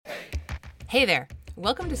Hey there!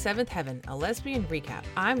 Welcome to Seventh Heaven, a lesbian recap.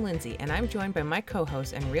 I'm Lindsay, and I'm joined by my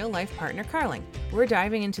co-host and real-life partner, Carling. We're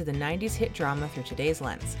diving into the 90s hit drama through today's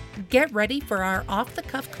lens. Get ready for our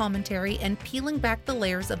off-the-cuff commentary and peeling back the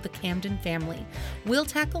layers of the Camden family. We'll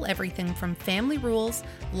tackle everything from family rules,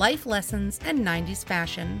 life lessons, and 90s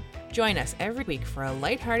fashion. Join us every week for a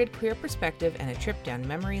lighthearted queer perspective and a trip down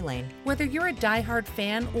memory lane. Whether you're a diehard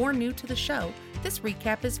fan or new to the show, this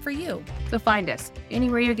recap is for you. So find us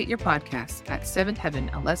anywhere you get your podcasts at Seventh Heaven,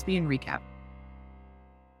 a lesbian recap.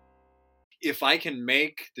 If I can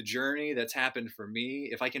make the journey that's happened for me,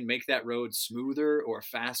 if I can make that road smoother or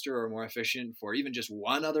faster or more efficient for even just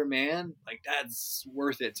one other man, like that's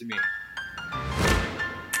worth it to me.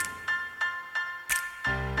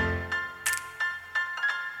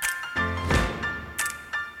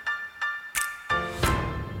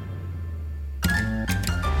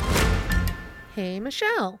 Hey,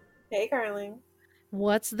 Michelle. Hey, Carling.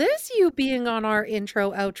 What's this you being on our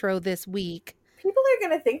intro outro this week? People are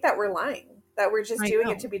going to think that we're lying, that we're just doing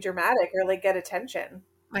it to be dramatic or like get attention.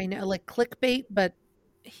 I know, like clickbait, but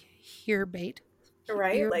hear bait.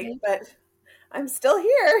 Right? Hear like, bait? but I'm still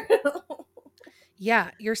here.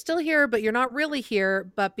 Yeah, you're still here, but you're not really here.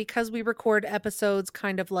 But because we record episodes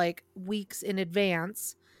kind of like weeks in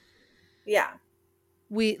advance. Yeah.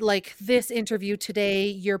 We like this interview today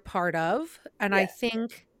you're part of. And Yes.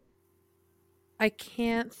 I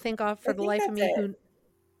can't think of for the life of me who.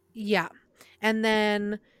 Yeah. And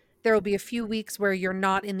then there will be a few weeks where you're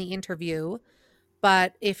not in the interview.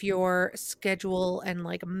 But if your schedule and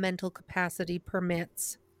like mental capacity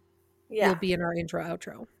permits, you'll be in our intro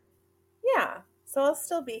outro. Yeah. So I'll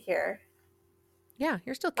still be here. Yeah,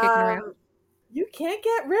 you're still kicking around. You can't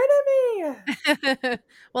get rid of me.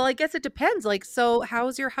 Well, I guess it depends. Like, so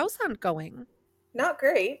how's your house hunt going? Not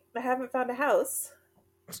great. I haven't found a house.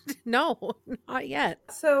 No, not yet.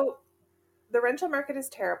 So the rental market is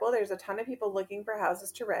terrible. There's a ton of people looking for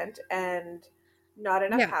houses to rent and not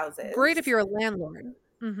enough houses. Great if you're a landlord.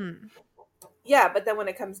 Mm-hmm. Yeah, but then when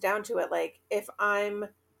it comes down to it, like if I'm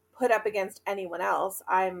put up against anyone else,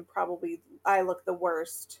 I look the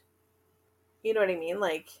worst. You know what I mean?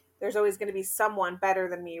 Like there's always going to be someone better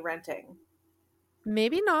than me renting.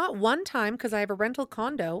 Maybe not. One time, because I have a rental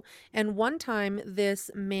condo, and one time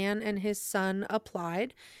this man and his son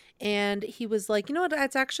applied, and he was like, you know what,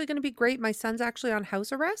 it's actually going to be great. My son's actually on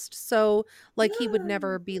house arrest, so like he would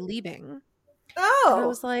never be leaving. Oh. And I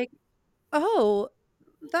was like, oh,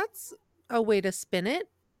 that's a way to spin it.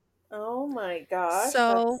 Oh my gosh.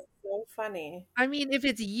 So, that's so funny. I mean, if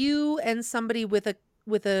it's you and somebody with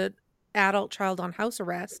a adult child on house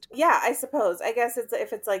arrest. Yeah, I suppose. I guess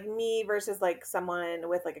if it's like me versus like someone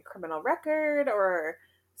with like a criminal record or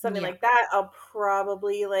something like that, I'll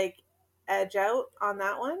probably like edge out on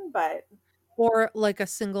that one, but or like a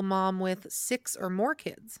single mom with 6 or more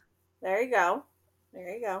kids. There you go.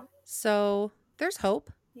 There you go. So, there's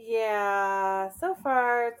hope. Yeah, so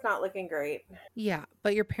far it's not looking great. Yeah,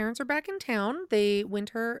 but your parents are back in town. They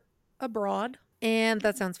winter abroad. And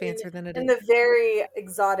that sounds fancier than it is. In the very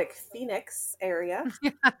exotic Phoenix area.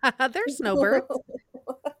 They're snowbirds.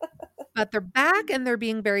 But they're back and they're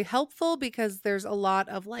being very helpful because there's a lot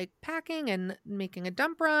of like packing and making a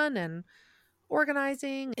dump run and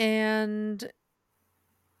organizing. And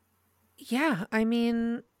yeah, I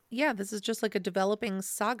mean, yeah, this is just like a developing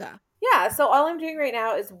saga. Yeah, so all I'm doing right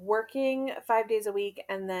now is working 5 days a week.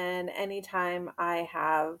 And then anytime I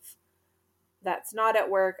have that's not at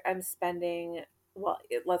work, I'm spending,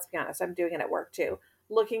 let's be honest, I'm doing it at work too.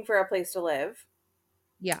 Looking for a place to live.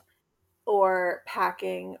 Yeah. Or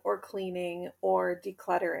packing or cleaning or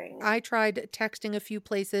decluttering. I tried texting a few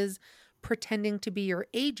places pretending to be your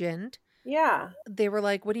agent. Yeah. They were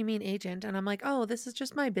like, what do you mean agent? And I'm like, oh, this is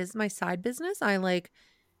just my side business. I like,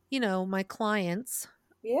 my clients,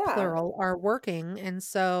 plural, are working. And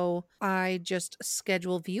so I just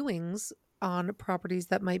schedule viewings on properties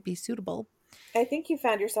that might be suitable. I think you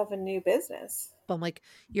found yourself a new business. I'm like,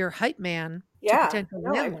 you're a hype man. Yeah,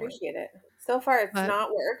 I appreciate it. So far, it's not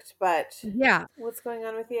worked, but yeah. What's going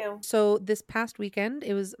on with you? So this past weekend,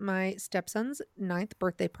 it was my stepson's 9th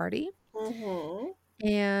birthday party. Mm-hmm.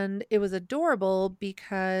 And it was adorable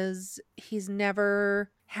because he's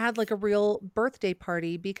never had like a real birthday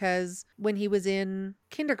party because when he was in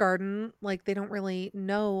kindergarten, like they don't really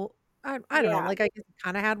know. I don't know. Like I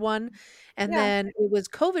kind of had one and then it was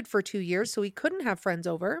COVID for 2 years. So he couldn't have friends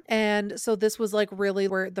over. And so this was like really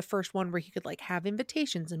where the first one where he could like have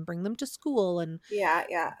invitations and bring them to school. And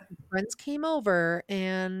friends came over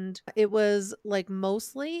and it was like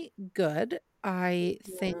mostly good. I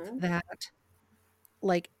think that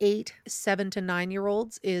like 8, 7 to 9 year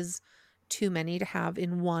olds is too many to have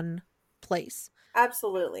in one place.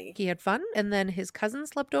 Absolutely. He had fun, and then his cousin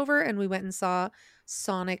slept over, and we went and saw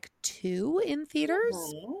Sonic 2 in theaters.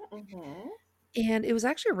 And it was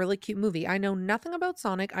actually a really cute movie. I know nothing about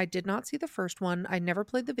Sonic. I did not see the first one. I never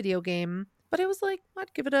played the video game, but it was like,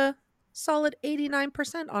 I'd give it a solid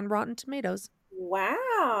 89% on Rotten Tomatoes.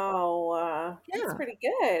 Wow. That's Yeah. pretty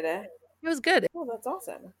good. It was good. Oh, that's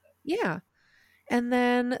awesome. Yeah. And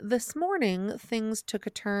then this morning, things took a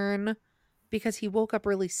turn because he woke up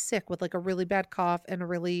really sick with like a really bad cough and a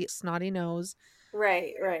really snotty nose.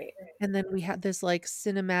 Right. And then we had this like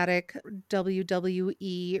cinematic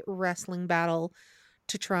WWE wrestling battle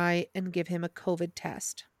to try and give him a COVID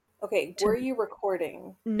test. Okay, were you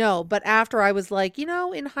recording? No, but after I was like,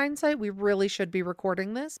 in hindsight, we really should be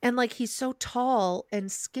recording this. And like, he's so tall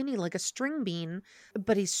and skinny, like a string bean,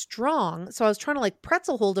 but he's strong. So I was trying to like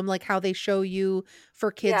pretzel hold him, like how they show you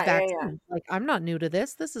for kids vaccines. Like, I'm not new to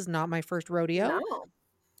this. This is not my first rodeo. No.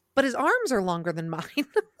 But his arms are longer than mine.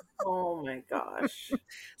 Oh my gosh.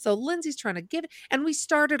 So Lindsay's trying to give it. And we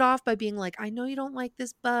started off by being like, I know you don't like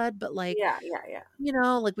this, bud, but like, Yeah.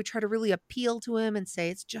 like we try to really appeal to him and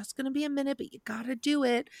say, it's just going to be a minute, but you got to do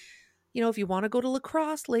it. If you want to go to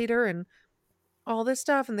lacrosse later and all this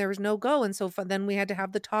stuff. And there was no go. And so then we had to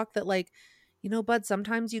have the talk that like, bud,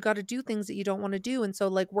 sometimes you got to do things that you don't want to do. And so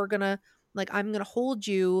like, I'm going to hold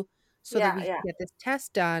you so that we can get this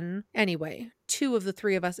test done. Anyway, 2 of the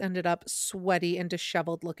 3 of us ended up sweaty and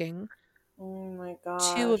disheveled looking. Oh my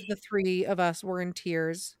gosh. 2 of the 3 of us were in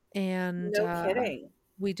tears. And no kidding.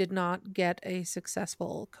 We did not get a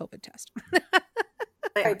successful COVID test.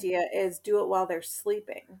 My idea is do it while they're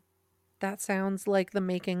sleeping. That sounds like the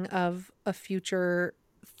making of a future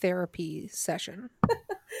therapy session.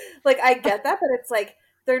 Like, I get that, but it's like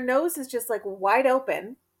their nose is just like wide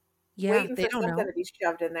open. Yeah, waiting they for don't something know. to be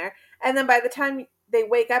shoved in there. And then by the time they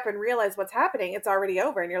wake up and realize what's happening, it's already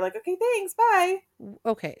over. And you're like, okay, thanks, bye.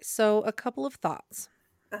 Okay, so a couple of thoughts.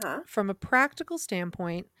 Uh-huh. From a practical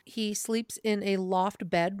standpoint, he sleeps in a loft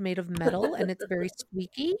bed made of metal and it's very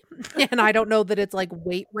squeaky. And I don't know that it's like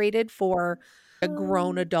weight rated for a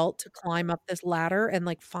grown adult to climb up this ladder and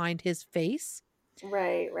like find his face.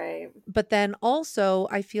 Right. But then also,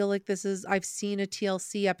 I feel like I've seen a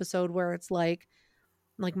TLC episode where it's like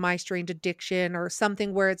My Strange Addiction or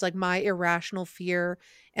something where it's like my irrational fear.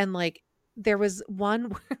 And like there was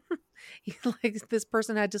one where like this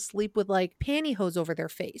person had to sleep with like pantyhose over their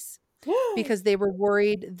face because they were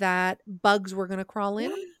worried that bugs were going to crawl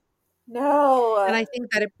in. No. And I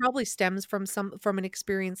think that it probably stems from an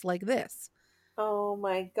experience like this. Oh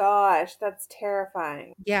my gosh, that's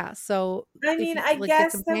terrifying. Yeah, so I mean, I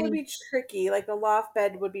guess that would be tricky. Like the loft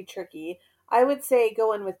bed would be tricky. I would say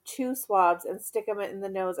go in with 2 swabs and stick them in the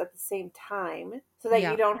nose at the same time so that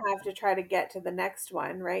you don't have to try to get to the next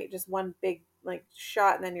one, right? Just one big like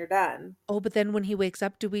shot and then you're done. Oh, but then when he wakes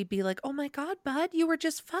up, do we be like, oh my God, bud, you were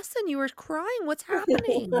just fussing. You were crying. What's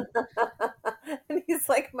happening? And he's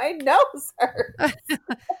like, my nose hurts.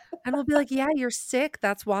 And we'll be like, yeah, you're sick.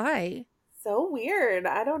 That's why. So weird.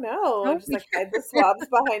 I don't know. Just like hide the swabs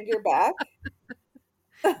behind your back.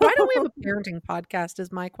 Why don't we have a parenting podcast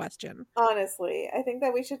is my question. Honestly, I think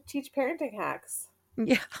that we should teach parenting hacks.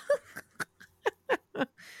 Yeah.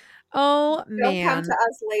 Oh, man. Don't come to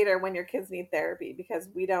us later when your kids need therapy because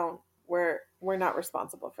we're not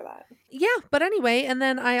responsible for that. Yeah, but anyway, and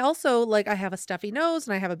then I also I have a stuffy nose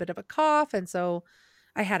and I have a bit of a cough, and so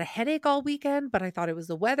I had a headache all weekend, but I thought it was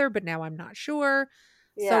the weather, but now I'm not sure.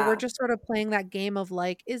 So we're just sort of playing that game of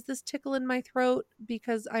like, is this tickle in my throat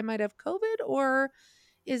because I might have COVID, or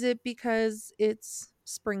is it because it's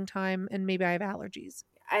springtime and maybe I have allergies?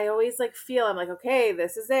 I always feel I'm like, okay,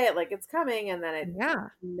 this is it. Like it's coming. And then it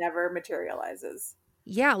never materializes.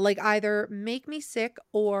 Yeah. Like either make me sick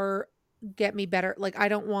or get me better. Like I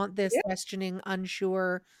don't want this questioning,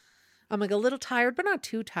 unsure. I'm like a little tired, but not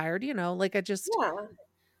too tired, like I just. Yeah.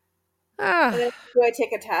 Do I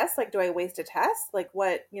take a test? Like, do I waste a test? Like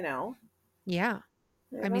what, Yeah.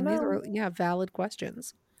 I mean, these are, valid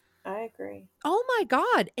questions. I agree. Oh my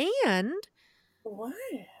God. And what?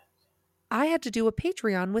 I had to do a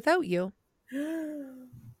Patreon without you.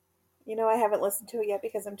 I haven't listened to it yet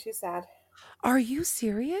because I'm too sad. Are you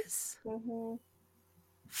serious? Mm-hmm.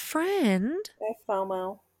 Friend? I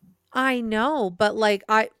FOMO. I know, but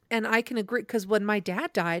I can agree because when my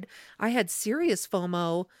dad died, I had serious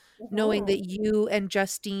FOMO knowing that you and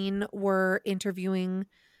Justine were interviewing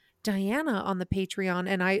Diana on the Patreon.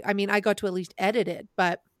 And I mean, I got to at least edit it,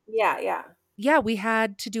 but yeah, we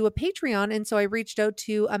had to do a Patreon. And so I reached out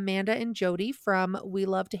to Amanda and Jody from We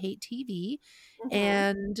Love to Hate TV.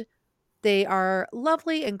 And They are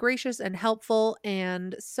lovely and gracious and helpful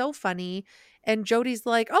and so funny. And Jody's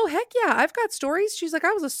like, oh, heck yeah, I've got stories. She's like,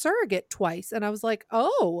 I was a surrogate twice. And I was like,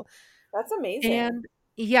 oh. That's amazing. And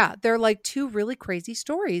yeah, they're like two really crazy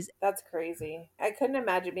stories. That's crazy. I couldn't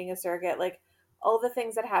imagine being a surrogate. Like all the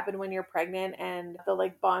things that happen when you're pregnant and the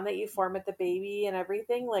like bond that you form with the baby and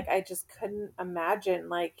everything. Like I just couldn't imagine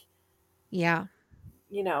like, Yeah.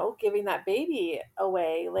 you know, giving that baby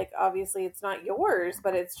away. Like obviously it's not yours,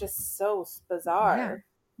 but it's just so bizarre.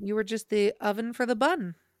 You were just the oven for the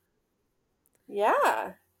bun.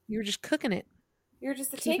 Yeah. You were just cooking it. You're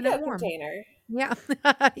just a Keeping it takeout warm. container. Yeah.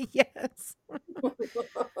 Yes.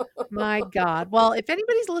 My God. Well, if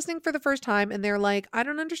anybody's listening for the first time and they're like, I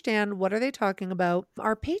don't understand, what are they talking about?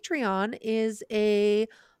 Our Patreon is a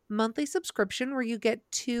monthly subscription where you get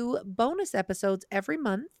 2 bonus episodes every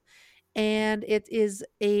month. And it is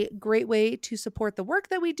a great way to support the work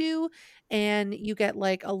that we do. And you get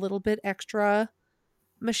like a little bit extra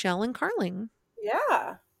Michelle and Carling.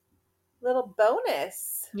 Yeah. Little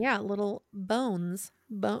bonus. Yeah, little bones.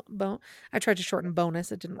 Bone. I tried to shorten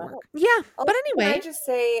bonus. It didn't work. Oh. Yeah. Also, But can I anyway. just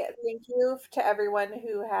say thank you to everyone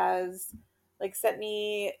who has like sent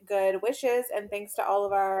me good wishes, and thanks to all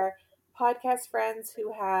of our podcast friends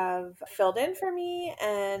who have filled in for me,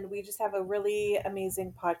 and we just have a really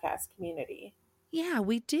amazing podcast community. Yeah,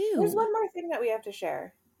 we There's do. one more thing that we have to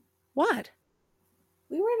share. What?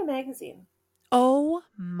 We were in a magazine. Oh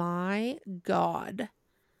my God.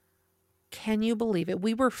 Can you believe it?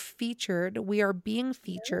 We were featured. We are being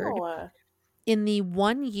featured No, in the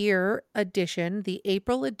 1-year edition, the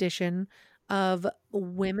April edition of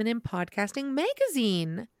Women in Podcasting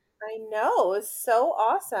magazine. I know. It was so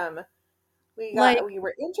awesome. We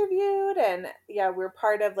were interviewed, and yeah, we're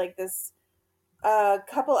part of like this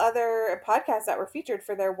couple other podcasts that were featured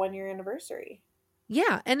for their 1-year anniversary.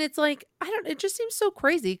 Yeah. And it's like, it just seems so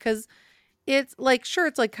crazy because it's like, sure,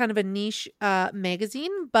 it's like kind of a niche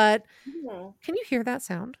magazine, but can you hear that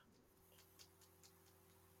sound?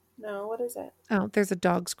 No, what is it? Oh, there's a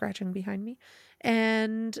dog scratching behind me.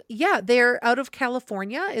 And yeah, they're out of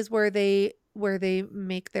California is where they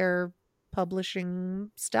make their publishing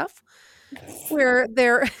stuff. Where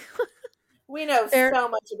they're We know They're- so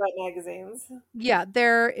much about magazines. yeah,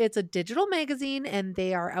 it's a digital magazine and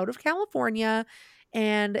they are out of California.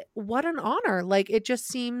 And what an honor. Like it just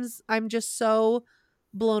seems I'm just so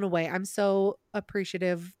blown away. I'm so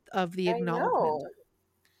appreciative of the acknowledgement.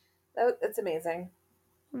 I know. It's amazing.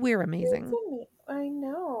 We're amazing. I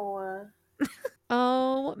know.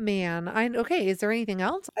 Oh man. Okay, is there anything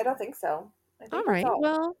else? I don't think so. I think All that's right.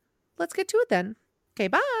 Well, let's get to it then. Okay,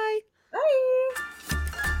 bye. Bye.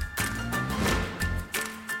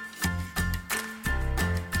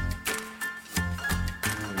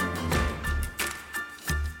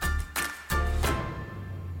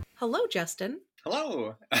 Hello, Justin.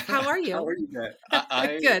 Hello. How are you? How are you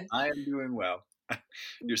guys? Good. I am doing well.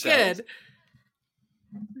 Yourselves?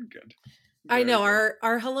 Good. Good. I know Very good.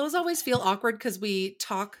 our hellos always feel awkward because we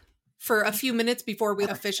talk for a few minutes before we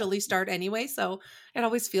officially start anyway. So it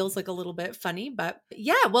always feels like a little bit funny. But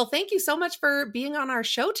yeah, well, thank you so much for being on our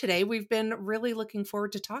show today. We've been really looking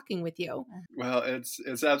forward to talking with you. Well,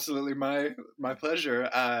 it's absolutely my pleasure.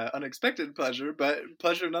 Unexpected pleasure, but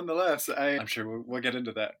pleasure nonetheless. I'm sure we'll get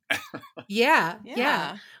into that.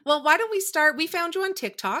 Yeah. Well, why don't we start? We found you on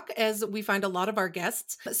TikTok, as we find a lot of our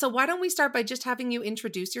guests. So why don't we start by just having you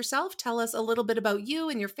introduce yourself? Tell us a little bit about you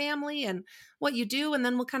and your family and what you do, and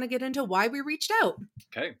then we'll kind of get into why we reached out.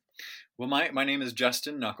 Okay. Well, my name is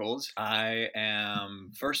Justin Knuckles. I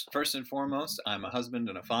am first and foremost, I'm a husband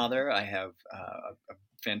and a father. I have a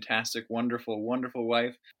fantastic, wonderful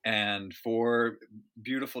wife and 4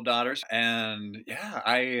 beautiful daughters. And yeah,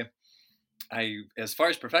 I as far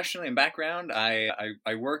as professionally and background, I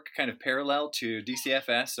work kind of parallel to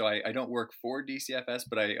DCFS. So I don't work for DCFS,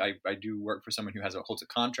 but I do work for someone who holds a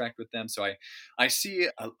contract with them. So I see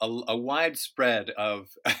a wide spread of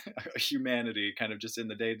humanity kind of just in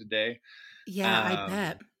the day to day. Yeah, I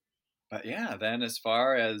bet. But yeah, then as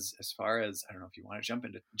far as I don't know if you want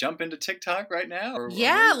to jump into TikTok right now.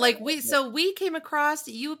 Yeah, like we came across,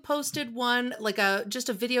 you posted one, like just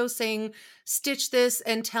a video saying, stitch this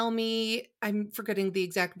and tell me, I'm forgetting the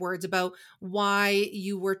exact words, about why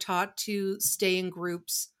you were taught to stay in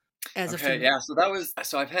groups as a female. Yeah,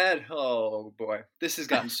 so I've had, oh boy, this has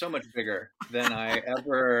gotten so much bigger than I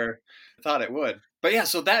ever thought it would. But yeah,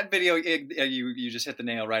 so that video, you just hit the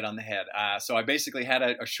nail right on the head. So I basically had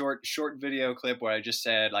a short video clip where I just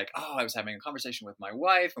said like, oh, I was having a conversation with my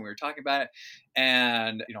wife and we were talking about it,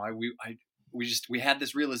 and you know, we had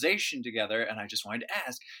this realization together, and I just wanted to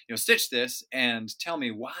ask, Stitch this and tell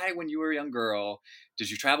me, why when you were a young girl did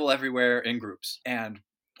you travel everywhere in groups? And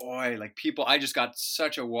boy, like, people, I just got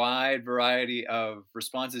such a wide variety of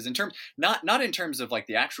responses, in terms, not in terms of like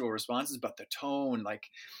the actual responses, but the tone. Like,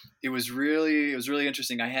 it was really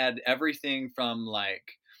interesting. I had everything from,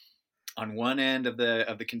 like, on one end of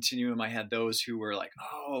the continuum, I had those who were like,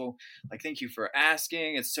 oh, like, thank you for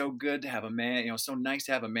asking. It's so good to have a man, so nice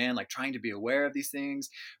to have a man, like, trying to be aware of these things.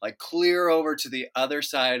 Like, clear over to the other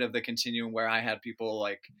side of the continuum, where I had people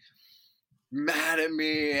like mad at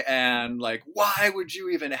me and like, why would you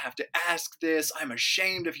even have to ask this? I'm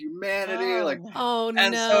ashamed of humanity. Like, Oh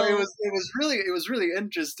and so no. it was really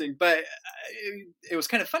interesting, but it was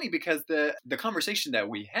kind of funny, because the conversation that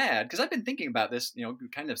we had, because I've been thinking about this,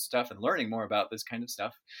 kind of stuff, and learning more about this kind of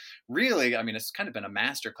stuff. Really, I mean, it's kind of been a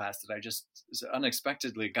master class that I just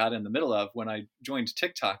unexpectedly got in the middle of when I joined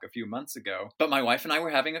TikTok a few months ago. But my wife and I were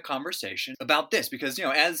having a conversation about this, because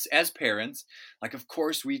as parents, like, of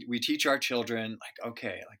course we teach our children, like,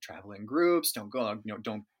 okay, like, travel in groups, don't go,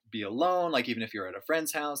 don't be alone. Like, even if you're at a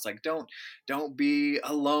friend's house, like, don't be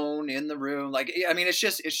alone in the room. Like, I mean, it's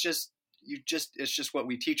just what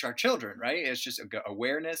we teach our children, right? It's just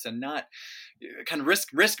awareness, and not kind of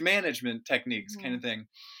risk management techniques, kind of thing.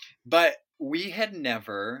 But we had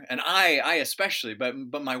never, and I especially, but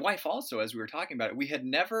my wife also, as we were talking about it, we had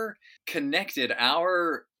never connected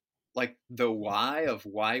our, like, the why of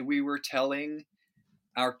why we were telling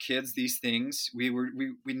our kids these things. We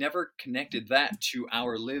never connected that to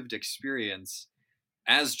our lived experience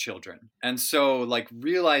as children. And so, like,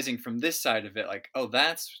 realizing from this side of it, like, oh,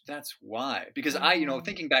 that's why. Because I,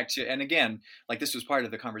 thinking back to, and again, like, this was part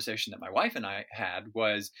of the conversation that my wife and I had,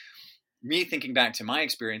 was me thinking back to my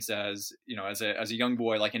experience as a young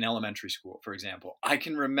boy, like in elementary school, for example. I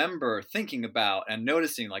can remember thinking about and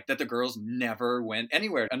noticing, like, that the girls never went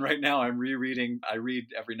anywhere. And right now I read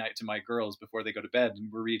every night to my girls before they go to bed,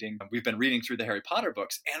 and we've been reading through the Harry Potter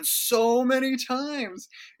books. And so many times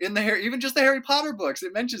in even just the Harry Potter books,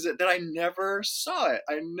 it mentions it, that I never saw it.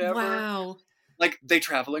 I never, Wow. like, they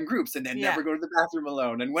travel in groups and they never go to the bathroom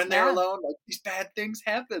alone. And when they're alone, like, these bad things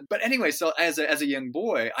happen. But anyway, so as a young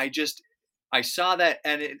boy, I saw that,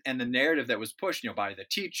 and the narrative that was pushed, by the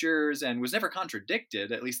teachers, and was never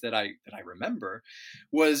contradicted, at least that I remember,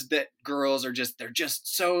 was that girls are they're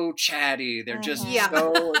just so chatty. They're just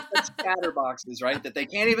so chatterboxes, right? That they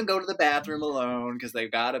can't even go to the bathroom alone because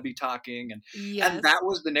they've got to be talking. And that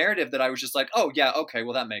was the narrative that I was just like, oh yeah, okay,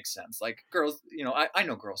 well, that makes sense. Like, girls, I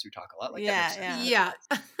know girls who talk a lot. Like, that makes sense. Yeah.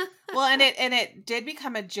 Well, and it did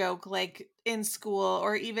become a joke, like, in school,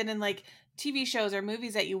 or even in, like, TV shows or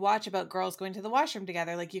movies that you watch about girls going to the washroom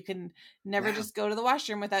together. Like, you can never just go to the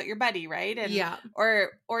washroom without your buddy, right? And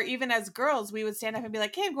or even as girls, we would stand up and be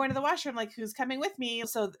like, hey, I'm going to the washroom, like, who's coming with me?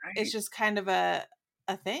 So it's just kind of a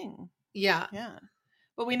thing. Yeah.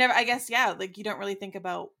 But we never, I guess, like, you don't really think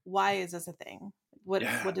about, why is this a thing? What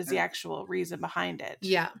is the actual reason behind it?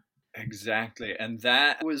 Yeah. Exactly. And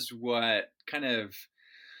that was what kind of,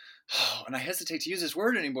 and I hesitate to use this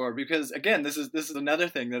word anymore, because again, this is another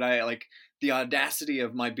thing that I like, the audacity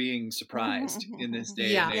of my being surprised in this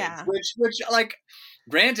day and age, which like,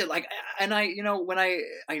 granted, like, and I,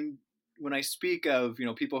 when I speak of,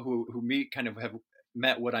 people who kind of have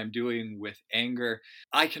met what I'm doing with anger,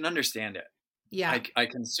 I can understand it. Yeah. I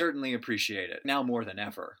can certainly appreciate it now more than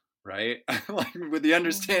ever. Right. Like, with the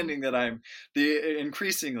understanding that I'm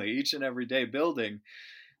increasingly each and every day building,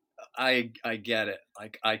 I get it.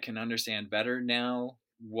 Like, I can understand better now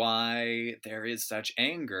why there is such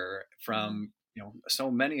anger from,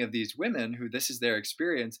 so many of these women who this is their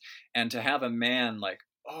experience. And to have a man like,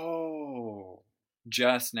 oh,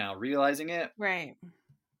 just now realizing it. Right.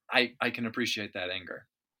 I can appreciate that anger.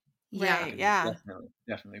 Right. Yeah.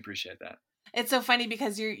 Definitely appreciate that. It's so funny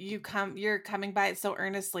because you're coming by it so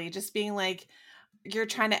earnestly, just being like, you're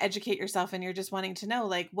trying to educate yourself, and you're just wanting to know,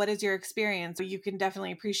 like, what is your experience? So you can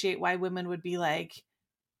definitely appreciate why women would be like,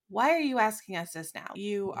 why are you asking us this now?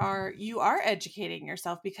 You are educating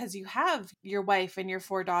yourself because you have your wife and your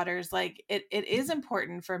 4 daughters. Like, it is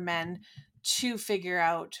important for men to figure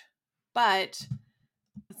out, but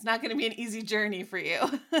it's not going to be an easy journey for you.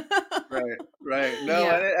 Right. No,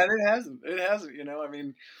 and it hasn't, I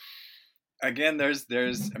mean, again, there's,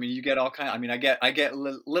 I mean, you get all kind. I mean, I get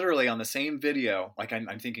literally on the same video. Like,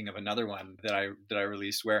 I'm thinking of another one that I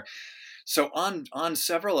released where, so on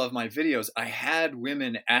several of my videos, I had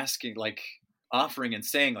women asking, like, offering and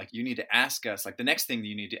saying like, you need to ask us, like the next thing that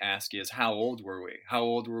you need to ask is, how old were we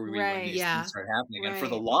when Right. these Yeah. things started happening? And for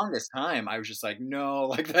the Right. longest time I was just like, no,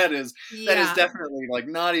 like that is Yeah. definitely like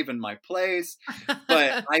not even my place.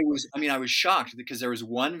 But I was shocked because there was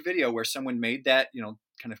one video where someone made that,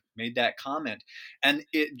 kind of made that comment, and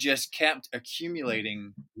it just kept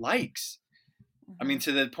accumulating likes. I mean,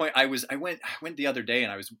 to the point I went the other day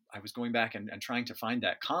and I was going back and trying to find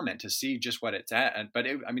that comment to see just what it's at. But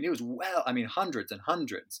it was hundreds and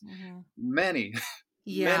hundreds, many,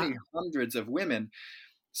 Yeah. many hundreds of women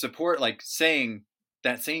support, like saying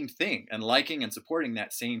that same thing and liking and supporting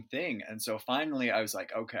that same thing. And so finally I was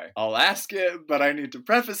like, okay, I'll ask it, but I need to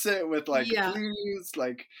preface it with like, Yeah. please,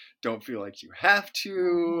 like, don't feel like you have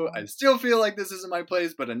to. I still feel like this isn't my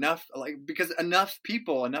place, but enough, like, because enough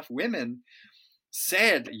women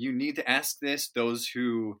said you need to ask this. Those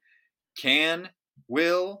who can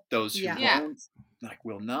will, those who Yeah. won't, like,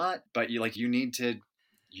 will not. But you need to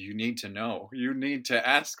know. You need to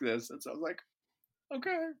ask this. And so I was like,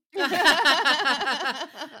 okay.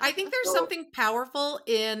 I think there's something powerful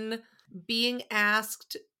in being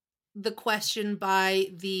asked the question by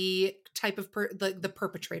the type of the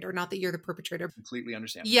perpetrator, not that you're the perpetrator. Completely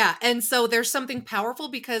understand. Yeah. And so there's something powerful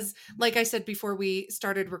because, like I said before we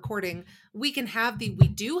started recording, we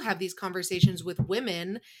do have these conversations with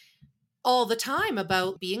women all the time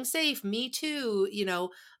about being safe, Me Too,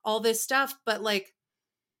 all this stuff. But like,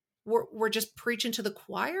 we're just preaching to the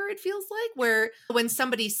choir, it feels like, where when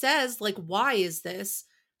somebody says like, why is this?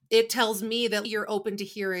 It tells me that you're open to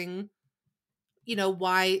hearing,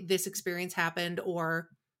 why this experience happened, or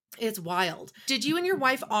it's wild. Did you and your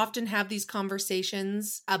wife often have these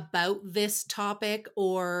conversations about this topic,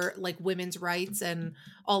 or like women's rights and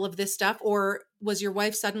all of this stuff? Or was your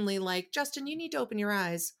wife suddenly like, Justin, you need to open your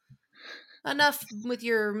eyes. Enough with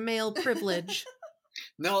your male privilege.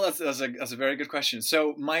 No, that's a very good question.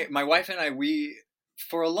 So my wife and I, we,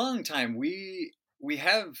 for a long time, we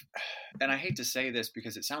have, and I hate to say this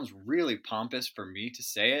because it sounds really pompous for me to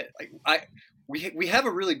say it, like we have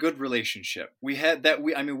a really good relationship. We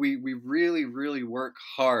really, really work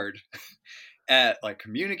hard at like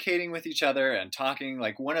communicating with each other and talking.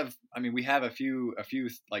 Like we have a few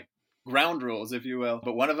like ground rules, if you will,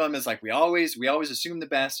 but one of them is like we always assume the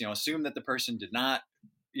best. Assume that the person did not.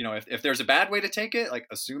 If there's a bad way to take it, like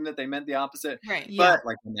assume that they meant the opposite. Right. Yeah. But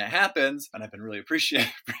like when that happens, and I've been really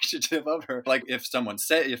appreciative of her, like if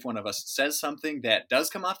one of us says something that does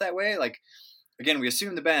come off that way, like again, we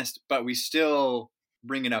assume the best, but we still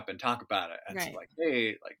bring it up and talk about it. And Right. so like,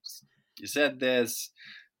 hey, like you said this,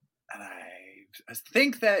 and I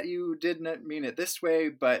think that you didn't mean it this way,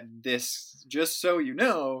 but this, just so you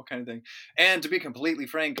know, kind of thing. And to be completely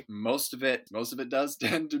frank, most of it does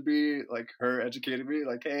tend to be like her educating me,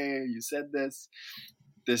 like, hey, you said this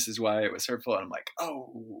is why it was hurtful. And I'm like,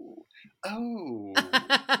 oh,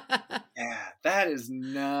 yeah, that is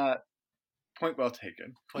not, point well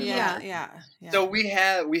taken. Point well Yeah. taken. Yeah. So we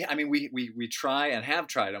try and have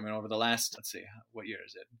tried. I mean, over the last, let's see, what year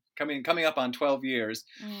is it? Coming up on 12 years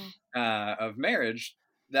of marriage.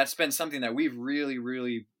 That's been something that we've really,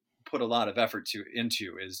 really put a lot of effort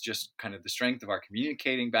into is just kind of the strength of our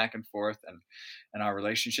communicating back and forth and our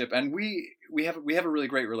relationship. And we have a really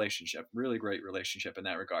great relationship in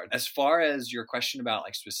that regard. As far as your question about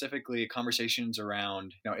like specifically conversations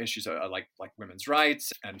around issues like women's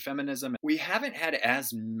rights and feminism, we haven't had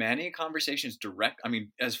as many conversations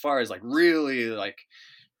as far as like really like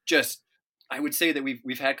just, I would say that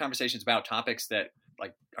we've had conversations about topics that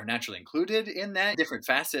like are naturally included in that, different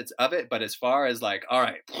facets of it. But as far as like, all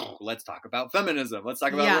right, let's talk about feminism, let's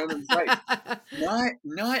talk about women's rights,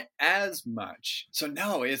 not as much. So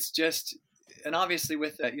no, it's just, and obviously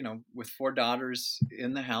with with 4 daughters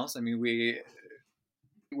in the house, I mean,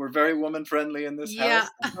 we're very woman friendly in this house.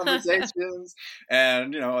 Conversations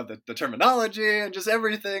and the terminology and just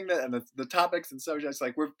everything and the topics and subjects,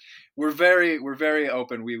 like we're very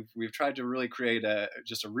open. We've tried to really create a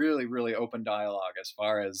really, really open dialogue as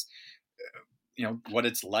far as what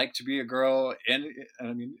it's like to be a girl and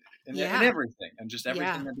everything, and just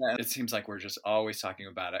everything that it seems like we're just always talking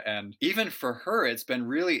about it. And even for her, it's been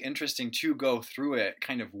really interesting to go through it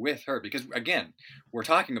kind of with her, because again, we're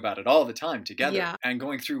talking about it all the time together and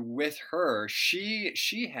going through with her. She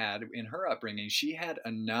had, in her upbringing, she had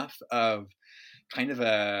enough of kind of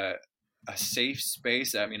a safe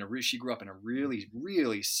space. I mean, she grew up in a really,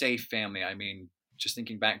 really safe family. I mean, just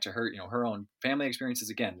thinking back to her, her own family experiences,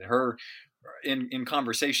 again, her in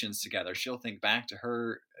conversations together, she'll think back to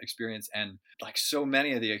her experience, and like so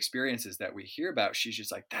many of the experiences that we hear about, she's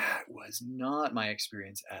just like, that was not my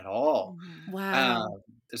experience at all. Wow.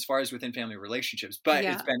 as far as within family relationships, but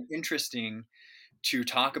Yeah. it's been interesting to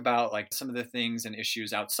talk about like some of the things and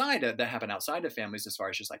issues that happen outside of families, as far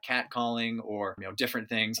as just like catcalling or, different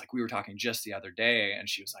things. Like we were talking just the other day, and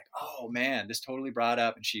she was like, oh man, this totally brought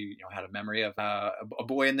up. And she, had a memory of a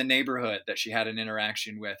boy in the neighborhood that she had an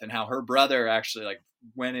interaction with, and how her brother actually like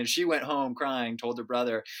went and she went home crying, told her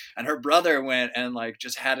brother, and her brother went and like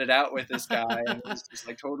just had it out with this guy and was just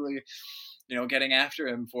like totally, getting after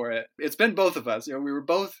him for it. It's been both of us.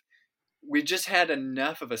 We just had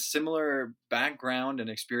enough of a similar background and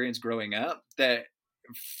experience growing up that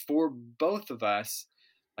for both of us,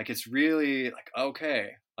 like, it's really like,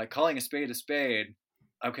 okay, like calling a spade.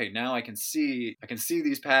 Okay, now I can see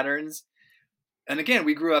these patterns. And again,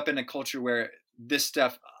 we grew up in a culture where this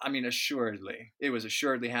stuff, it was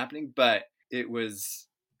assuredly happening, but it was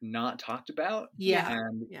not talked about. Yeah.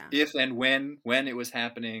 And Yeah. if and when it was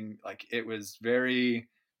happening, like, it was very,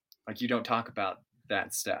 like, you don't talk about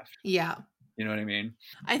that stuff. Yeah. You know what I mean?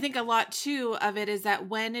 I think a lot too of it is that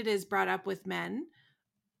when it is brought up with men,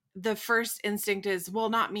 the first instinct is, well,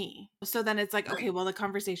 not me. So then it's like, okay, well, the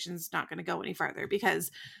conversation's not going to go any farther because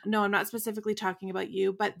no, I'm not specifically talking about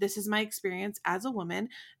you, but this is my experience as a woman.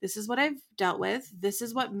 This is what I've dealt with. This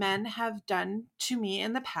is what men have done to me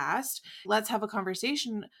in the past. Let's have a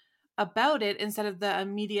conversation about it instead of the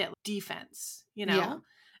immediate defense, Yeah.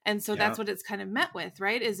 And so Yeah. that's what it's kind of met with,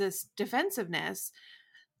 right? Is this defensiveness.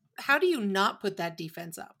 How do you not put that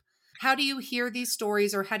defense up? How do you hear these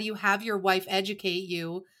stories, or how do you have your wife educate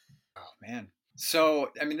you? Oh man.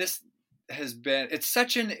 So, this has been, it's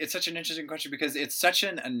such an interesting question, because it's such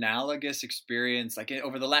an analogous experience, like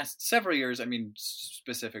over the last several years,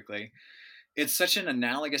 specifically, it's such an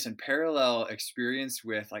analogous and parallel experience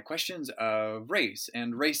with like questions of race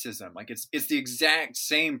and racism. Like it's the exact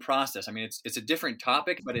same process. It's a different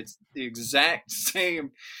topic, but it's the exact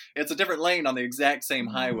same, it's a different lane on the exact same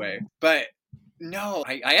highway. But no,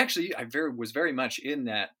 I was very much in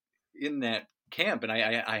that camp. And I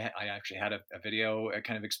actually had a video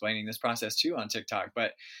kind of explaining this process too on TikTok,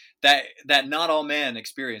 but that not all men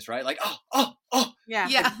experience, right? Like, oh, Yeah.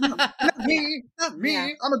 Yeah. not me. Yeah.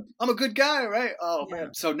 I'm a good guy, right? Oh Yeah.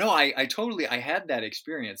 man. So no, I totally, I had that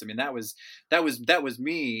experience. That was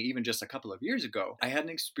me even just a couple of years ago. I had an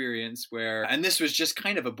experience where, and this was just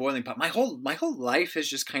kind of a boiling pot. My whole life has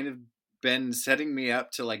just kind of been setting me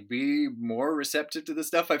up to like be more receptive to this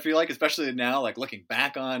stuff. I feel like, especially now, like looking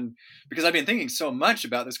back on, because I've been thinking so much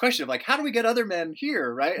about this question of like, how do we get other men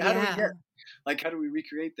here, right? How do we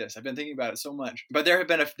recreate this? I've been thinking about it so much. But there have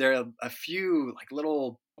been a few like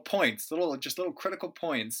little points, little critical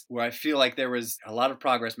points where I feel like there was a lot of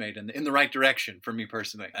progress made in the right direction for me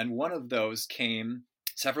personally. And one of those came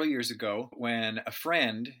several years ago when a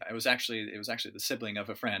friend, it was actually the sibling of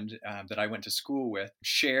a friend that I went to school with,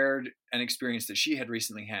 shared an experience that she had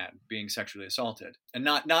recently had being sexually assaulted. And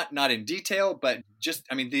not in detail, but just,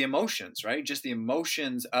 the emotions, right? Just the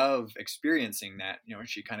emotions of experiencing that.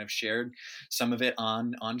 She kind of shared some of it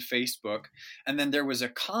on Facebook. And then there was a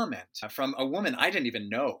comment from a woman I didn't even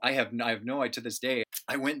know. I have no idea to this day.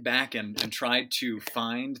 I went back and tried to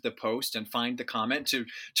find the post and find the comment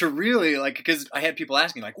to really, like, because I had people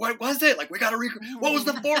asking, like, what was it? Like, we got to what was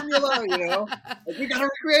the formula? Like, we got to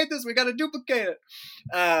recreate this. We got to duplicate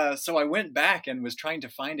it. So I went back and was trying to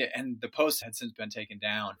find it, and the post had since been taken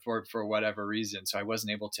down for whatever reason. So I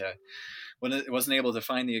wasn't able to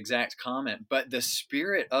find the exact comment, but the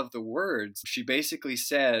spirit of the words, she basically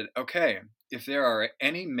said, okay, if there are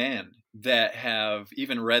any men that have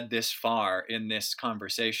even read this far in this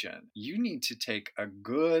conversation, you need to take a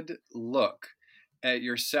good look at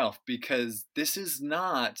yourself, because this is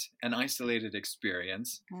not an isolated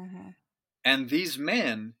experience. Mm-hmm. And these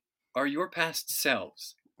men are your past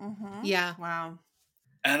selves. Mm-hmm. Yeah. Wow.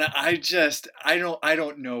 And I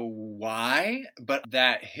don't know why, but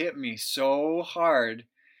that hit me so hard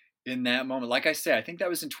in that moment. Like I said, I think that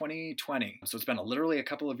was in 2020. So it's been literally a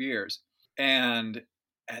couple of years. And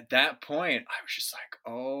at that point, I was just like,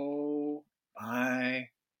 oh my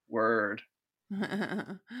word.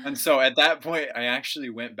 And so at that point, I actually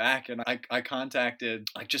went back and I contacted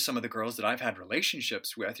like just some of the girls that I've had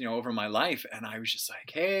relationships with, over my life. And I was just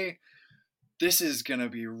like, hey, this is going to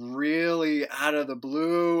be really out of the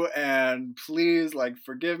blue, and please, like,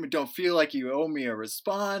 forgive me. Don't feel like you owe me a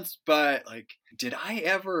response, but like, did I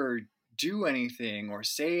ever do anything or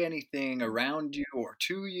say anything around you or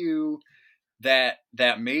to you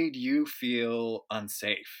that made you feel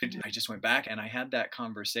unsafe? I just went back and I had that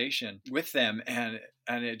conversation with them, and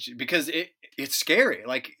because it's scary.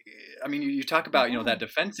 Like, I mean, you talk about, that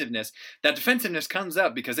defensiveness comes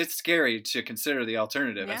up because it's scary to consider the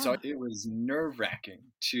alternative. And so it was nerve-wracking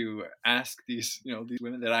to ask these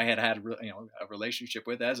women that I had a relationship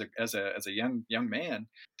with as a young man,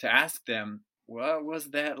 to ask them, what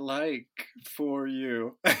was that like for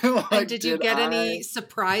you? Like, and did you get any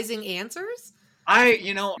surprising answers?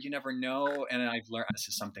 You never know. And I've learned, this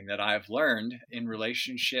is something that I've learned in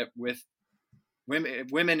relationship with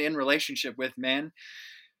women in relationship with men.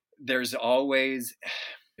 There's always,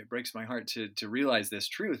 it breaks my heart to realize this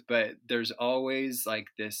truth, but there's always like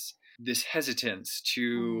this hesitance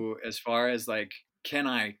to, as far as like, can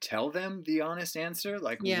I tell them the honest answer?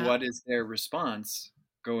 Like, what is their response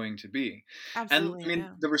going to be? Absolutely, and I mean,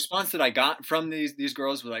 the response that I got from these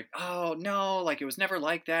girls was like, oh no, like, it was never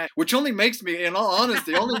like that, which only makes me, in all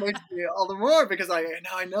honesty, all the more, because now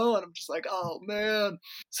I know, and I'm just like, oh man.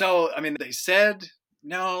 So I mean, they said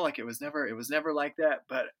no, like, it was never like that,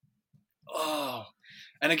 but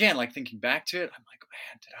and again, like, thinking back to it, I'm like,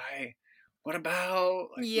 man, what about,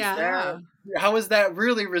 like, how was that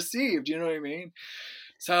really received? You know what I mean?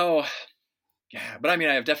 So yeah, but I mean,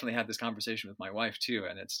 I have definitely had this conversation with my wife too,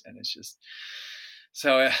 and it's just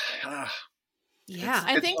so. I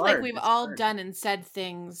think hard. Like, we've all done and said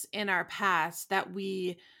things in our past that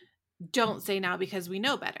we don't say now because we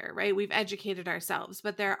know better, right? We've educated ourselves,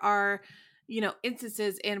 but there are,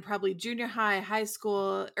 instances in probably junior high, high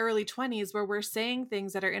school, early 20s where we're saying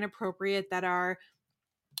things that are inappropriate, that are,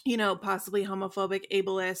 possibly homophobic,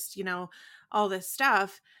 ableist, all this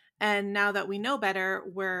stuff. And now that we know better,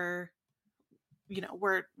 we're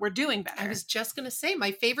doing better. I was just going to say,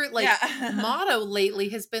 my favorite motto lately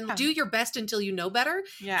has been, do your best until you know better,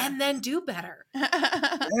 and then do better.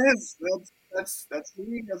 Yes, that's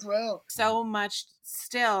me as well. So much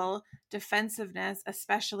still defensiveness,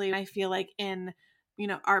 especially I feel like in,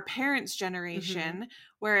 our parents' generation,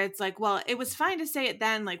 where it's like, well, it was fine to say it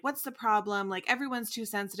then. Like, what's the problem? Like, everyone's too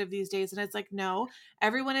sensitive these days. And it's like, no,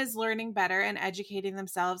 everyone is learning better and educating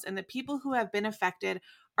themselves. And the people who have been affected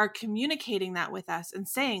are communicating that with us and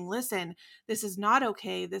saying, listen, this is not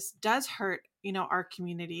okay. This does hurt, our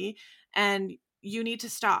community, and you need to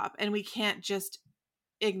stop. And we can't just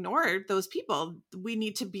ignore those people. We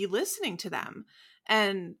need to be listening to them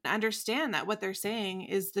and understand that what they're saying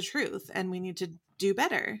is the truth, and we need to do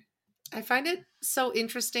better. I find it so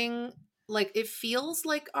interesting. Like, it feels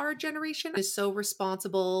like our generation is so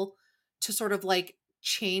responsible to sort of like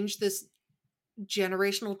change this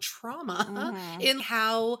generational trauma in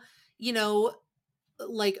how,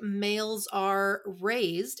 like, males are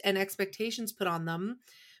raised and expectations put on them.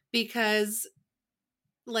 Because,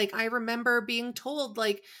 like, I remember being told,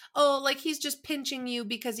 like, oh, like, he's just pinching you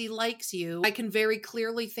because he likes you. I can very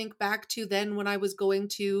clearly think back to then when I was going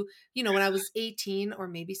to, when I was 18 or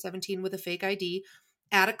maybe 17 with a fake ID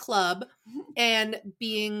at a club and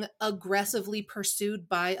being aggressively pursued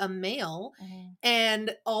by a male,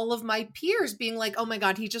 and all of my peers being like, oh my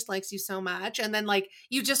God, he just likes you so much. And then, like,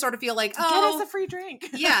 you just sort of feel like, oh, get us a free drink.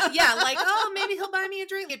 yeah. Like, oh, maybe he'll buy me a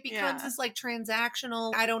drink. It becomes this like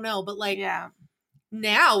transactional, I don't know, but like,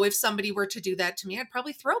 now if somebody were to do that to me, I'd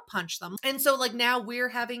probably throat punch them. And so, like, now we're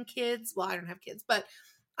having kids. Well, I don't have kids, but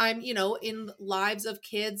I'm, in lives of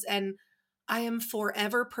kids, and I am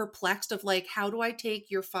forever perplexed of, like, how do I take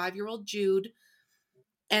your 5-year-old Jude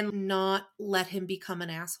and not let him become an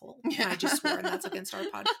asshole? I just swore, and that's against our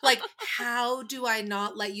pod. Like, how do I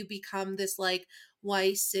not let you become this, like,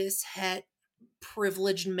 white, cis, het,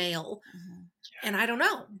 privileged male? And I don't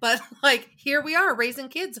know, but like, here we are raising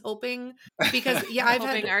kids, hoping, because I've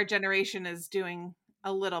hoping our generation is doing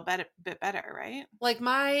a little bit better, right? Like,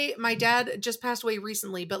 my dad just passed away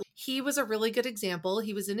recently, but he was a really good example.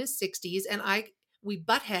 He was in his 60s, and we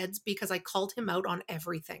butt heads because I called him out on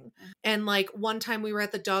everything. And like, one time we were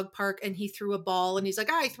at the dog park and he threw a ball and he's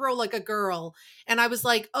like, I throw like a girl. And I was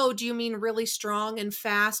like, oh, do you mean really strong and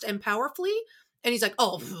fast and powerfully? And he's like,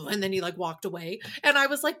 oh, and then he like walked away. And I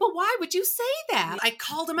was like, but why would you say that? I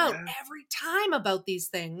called him out every time about these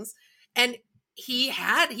things. And he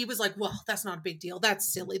was like, well, that's not a big deal.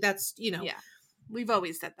 That's silly. That's, Yeah. We've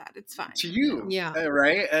always said that. It's fine. To you. Yeah.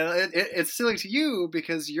 Right? And it's silly to you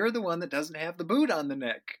because you're the one that doesn't have the boot on the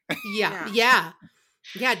neck. Yeah.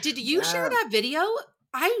 Did you share that video?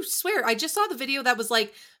 I swear, I just saw the video that was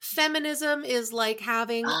like, feminism is like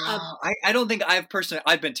having I don't think I've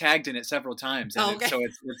been tagged in it several times, and so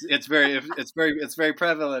it's very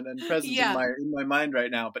prevalent and present in my mind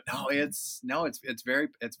right now. But no, it's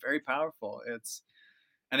very powerful.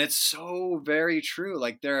 And it's so very true.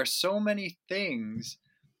 Like there are so many things,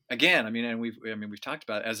 again, I mean, and we've talked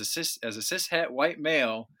about it, as a cishet white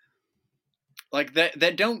male, like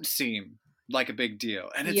that don't seem like a big deal.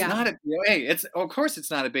 And it's not a, hey, it's, of course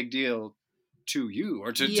it's not a big deal to you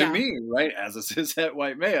or to me, right? As a cishet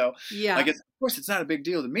white male. Like of course it's not a big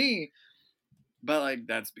deal to me, but like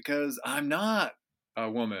that's because I'm not a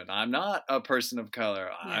woman. I'm not a person of color.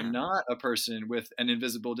 I'm not a person with an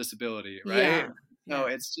invisible disability, right? So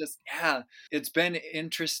it's just, it's been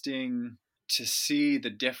interesting to see the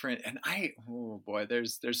different, and oh boy,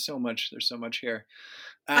 there's so much here.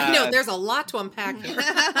 I know there's a lot to unpack here.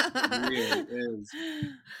 It really is.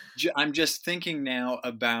 I'm just thinking now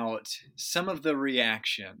about some of the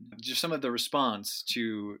reaction, just some of the response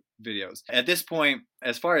to videos. At this point,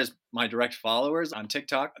 as far as my direct followers on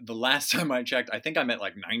TikTok, the last time I checked, I think I'm at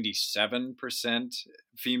like 97%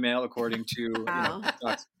 female, according to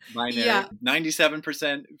TikTok's binary.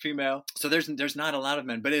 97% female. So there's not a lot of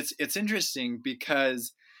men, but it's interesting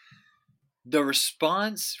because the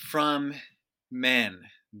response from men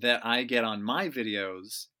that I get on my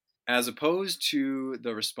videos, as opposed to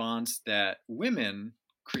the response that women,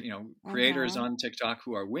 creators on TikTok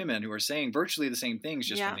who are women, who are saying virtually the same things,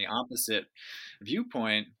 just from the opposite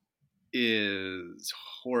viewpoint, is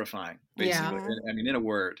horrifying. Basically, I mean, in a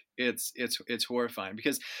word, it's horrifying,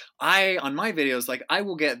 because on my videos, like I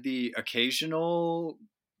will get the occasional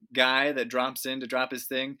guy that drops in to drop his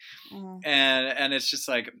thing, and it's just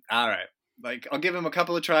like, all right, like I'll give him a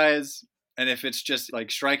couple of tries. And if it's just like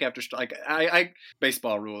strike after strike, I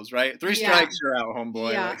baseball rules, right? 3 strikes, you're out,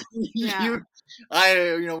 homeboy.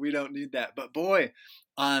 Like, we don't need that. But boy,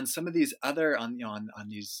 on some of these other, on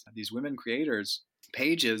these women creators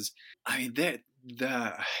pages, I mean,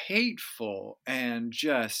 the hateful and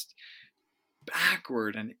just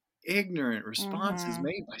backward and ignorant responses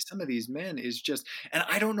made by some of these men is just, and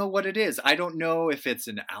I don't know what it is. I don't know if it's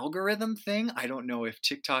an algorithm thing. I don't know if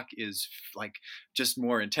TikTok is like just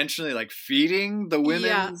more intentionally like feeding the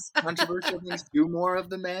women's controversial things to more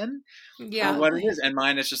of the men, or what it is. And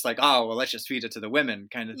mine is just like, oh well, let's just feed it to the women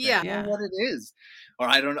kind of thing. I don't know what it is, or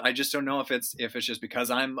I just don't know if it's just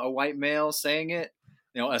because I'm a white male saying it,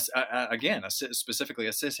 specifically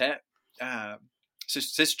a cisgender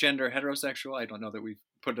heterosexual. I don't know that we've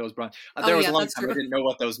put those broad. There was a long time I didn't know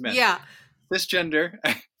what those meant. Cisgender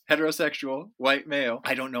heterosexual white male.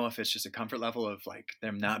 I don't know if it's just a comfort level of like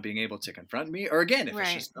them not being able to confront me, or again, if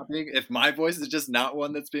it's just not being, if my voice is just not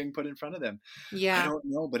one that's being put in front of them. I don't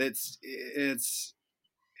know, but it's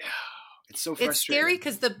so frustrating. It's scary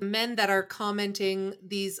because the men that are commenting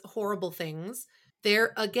these horrible things,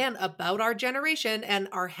 they're again about our generation and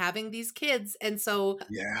are having these kids. And so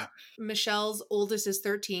Michelle's oldest is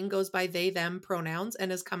 13, goes by they, them pronouns,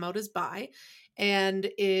 and has come out as bi, and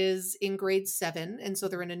is in grade 7. And so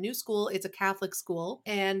they're in a new school. It's a Catholic school,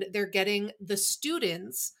 and they're getting, the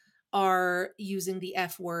students are using the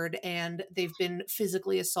F word, and they've been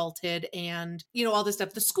physically assaulted, and all this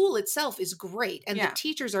stuff. The school itself is great, and the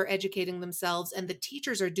teachers are educating themselves, and the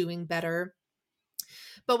teachers are doing better.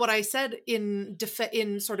 But what I said in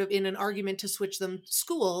an argument to switch them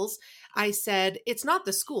schools, I said, it's not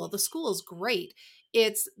the school. The school is great.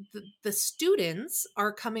 It's the students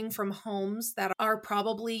are coming from homes that are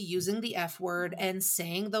probably using the F word and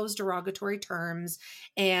saying those derogatory terms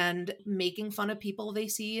and making fun of people they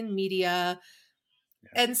see in media.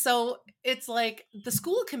 And so it's like the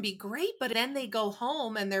school can be great, but then they go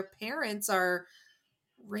home and their parents are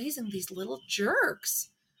raising these little jerks.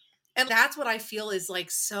 And that's what I feel is like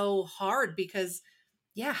so hard, because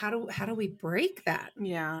how do we break that?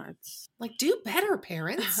 It's like, do better,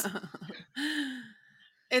 parents.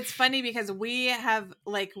 It's funny because we have,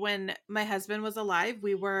 like, when my husband was alive,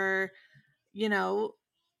 we were,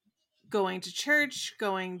 going to church,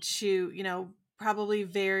 going to, probably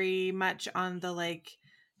very much on the like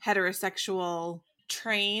heterosexual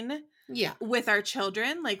train. With our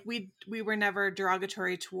children. Like we were never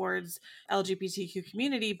derogatory towards LGBTQ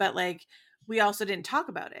community, but like we also didn't talk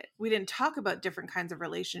about it. We didn't talk about different kinds of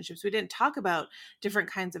relationships. We didn't talk about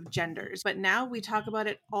different kinds of genders, but now we talk about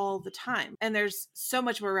it all the time. And there's so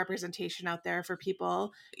much more representation out there for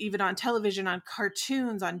people, even on television, on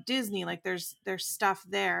cartoons, on Disney. Like there's stuff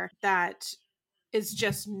there that is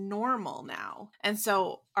just normal now. And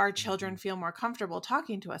so our children feel more comfortable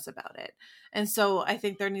talking to us about it. And so I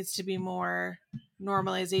think there needs to be more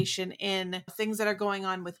normalization in things that are going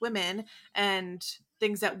on with women and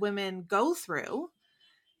things that women go through.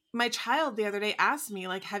 My child the other day asked me,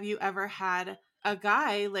 like, have you ever had a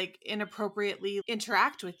guy like inappropriately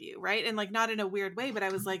interact with you? Right. And like, not in a weird way, but I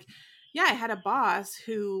was like, yeah, I had a boss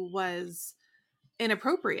who was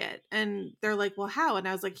inappropriate. And they're like, well, how? And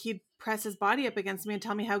I was like, he'd press his body up against me and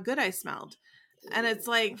tell me how good I smelled. And it's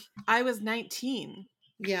like, I was 19.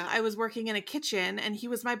 Yeah. I was working in a kitchen and he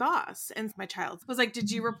was my boss. And my child was like,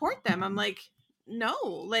 did you report them? I'm like, no,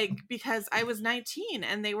 like, because I was 19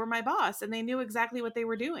 and they were my boss and they knew exactly what they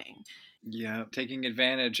were doing. Yeah, taking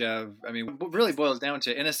advantage of, I mean, what really boils down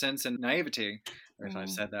to innocence and naivety, or if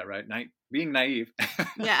I've said that right, being naive.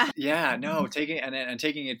 Yeah. Yeah, no, taking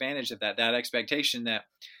advantage of that expectation that,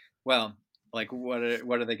 well, like, what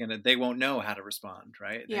are they gonna? They won't know how to respond,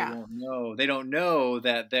 right? Yeah. They won't know. They don't know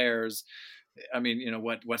that there's, I mean, you know,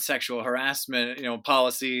 what sexual harassment, you know,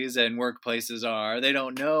 policies and workplaces are. They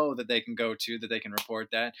don't know that they can go to, that they can report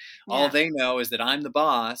that. Yeah. All they know is that I'm the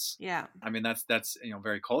boss. Yeah. I mean, that's you know,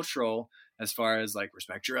 very cultural as far as like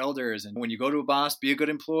respect your elders. And when you go to a boss, be a good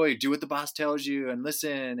employee, do what the boss tells you and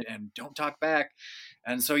listen and don't talk back.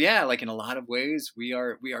 And so, yeah, like in a lot of ways, we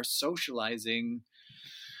are socializing.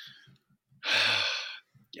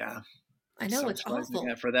 Yeah. I know, it's awful.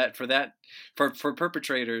 For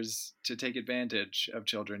perpetrators to take advantage of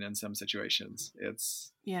children in some situations.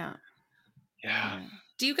 It's yeah.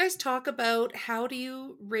 Do you guys talk about how do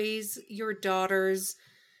you raise your daughters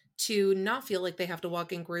to not feel like they have to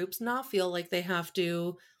walk in groups, not feel like they have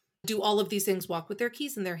to do all of these things, walk with their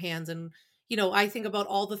keys in their hands? And, you know, I think about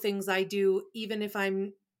all the things I do, even if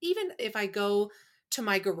I go to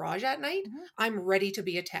my garage at night, I'm ready to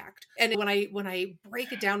be attacked. And when I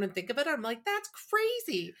break it down and think of it, I'm like, that's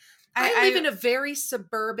crazy. I live in a very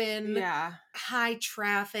suburban, high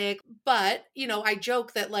traffic, but, you know, I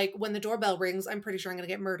joke that like when the doorbell rings, I'm pretty sure I'm going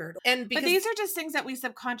to get murdered. And but these are just things that we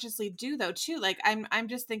subconsciously do though, too. Like I'm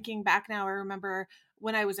just thinking back now. I remember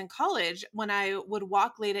when I was in college, when I would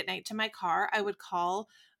walk late at night to my car, I would call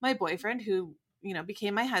my boyfriend, who, you know,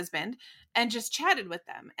 became my husband, and just chatted with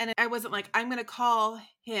them. And I wasn't like, I'm going to call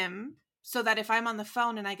him so that if I'm on the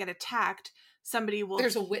phone and I get attacked,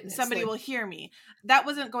 there's a witness. Somebody will hear me. That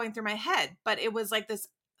wasn't going through my head, but it was like this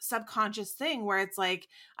subconscious thing where it's like,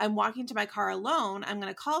 I'm walking to my car alone, I'm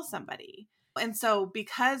going to call somebody. And so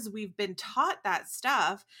because we've been taught that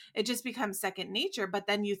stuff, it just becomes second nature. But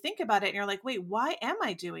then you think about it and you're like, wait, why am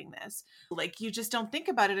I doing this? Like, you just don't think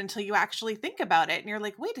about it until you actually think about it. And you're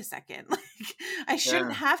like, wait a second, like I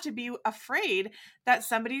shouldn't have to be afraid that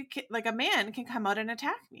somebody like a man can come out and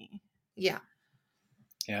attack me. Yeah.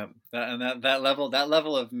 Yeah, that level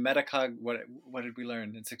of metacog. What did we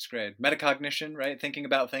learn in 6th grade? Metacognition, right? Thinking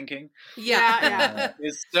about thinking. Yeah.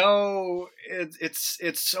 It's so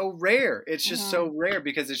so rare. It's just so rare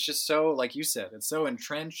because it's just so, like you said, it's so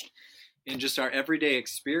entrenched in just our everyday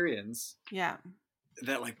experience. Yeah.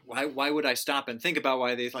 That like, why would I stop and think about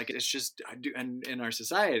why they like it? It's just I do, and in our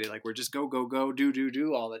society, like we're just go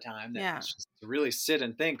do all the time. It's just to really sit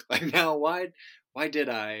and think. Like, now, why did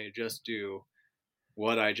I just do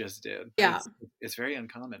what I just did? Yeah. It's very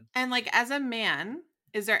uncommon. And like, as a man,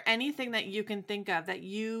 is there anything that you can think of that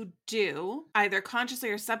you do either consciously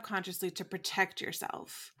or subconsciously to protect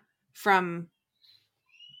yourself from,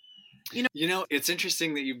 you know, it's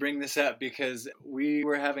interesting that you bring this up because we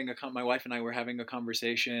were having my wife and I were having a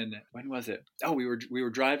conversation. When was it? Oh, we were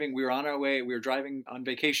driving, we were on our way, we were driving on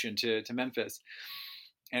vacation to Memphis.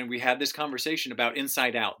 And we had this conversation about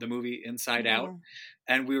Inside Out, the movie Inside Out.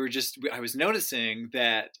 And I was noticing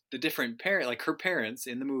that the different like her parents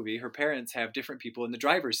in the movie, her parents have different people in the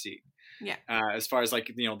driver's seat. Yeah. As far as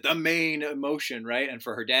like, you know, the main emotion, right? And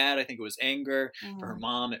for her dad, I think it was anger. For her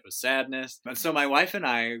mom, it was sadness. And so my wife and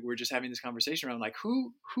I were just having this conversation around like,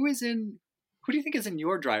 who do you think is in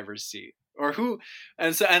your driver's seat? Or who?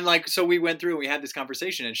 And so we went through and we had this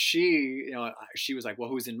conversation, and she was like, well,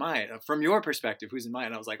 who's in mine? From your perspective, who's in mine?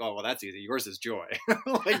 And I was like, oh, well, that's easy. Yours is Joy.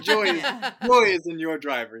 Like Joy is in your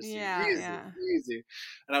driver's seat. Easy.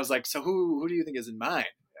 And I was like, so who do you think is in mine?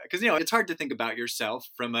 Because, you know, it's hard to think about yourself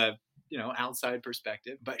from a, you know, outside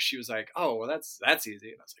perspective. But she was like, oh, well, that's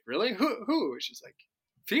easy. And I was like, really? Who? She's like,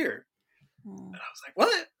 Fear. And I was like,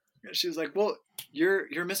 what? And she was like, well, you're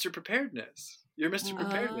Mr. Preparedness. You're Mr.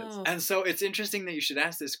 Preparedness. Oh. And so it's interesting that you should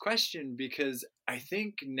ask this question, because I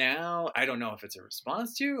think now, I don't know if it's a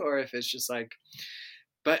response to or if it's just like,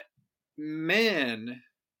 but men,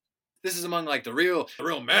 this is among like the real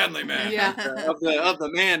manly man of the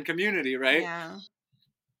man community, right? Yeah.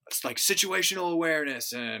 It's like situational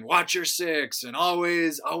awareness and watch your six and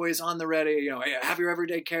always on the ready, you know, have your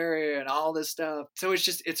everyday carry and all this stuff. So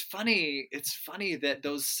it's funny that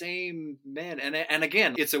those same men, and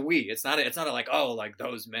again, it's a we. It's not a like, oh, like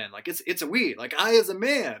those men. Like it's a we. Like I as a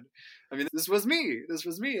man. I mean, this was me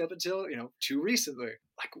up until, you know, too recently.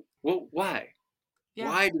 Like, well, why? Yeah.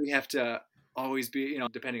 Why do we have to always be,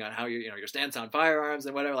 depending on how your stance on firearms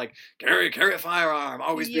and whatever, like carry a firearm,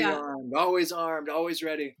 always be armed, always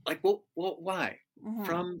ready. Like, well, why?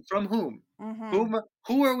 From whom?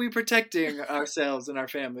 Who are we protecting ourselves and our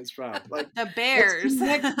families from? Like the bears.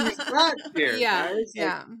 Here, yeah, guys.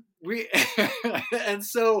 yeah. We and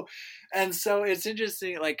so it's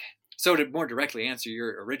interesting. Like, so to more directly answer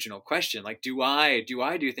your original question, like, do I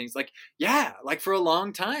do things like, yeah, like for a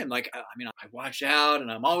long time, like, I mean, I watch out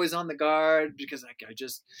and I'm always on the guard because I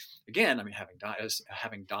just, again, I mean,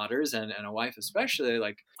 having daughters and a wife especially,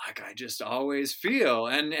 like I just always feel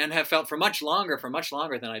and have felt for much longer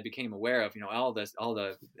than I became aware of, all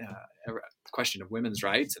the question of women's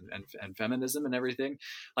rights and feminism and everything.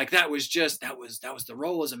 Like that was the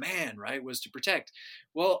role as a man, right? Was to protect.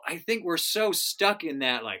 Well, I think we're so stuck in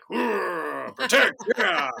that, like, protect,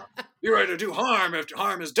 yeah, you're ready to do harm if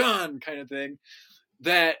harm is done kind of thing,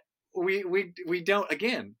 that we don't,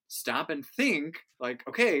 again, stop and think, like,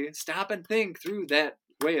 okay, stop and think through that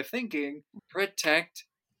way of thinking. Protect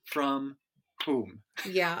from whom?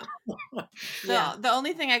 Yeah. The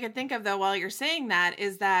only thing I could think of, though, while you're saying that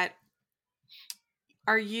is that,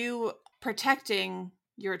 are you protecting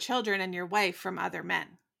your children and your wife from other men?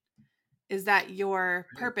 Is that your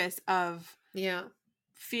purpose of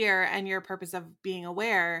fear and your purpose of being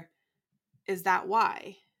aware? Is that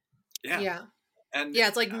why? Yeah. And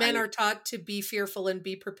it's like men are taught to be fearful and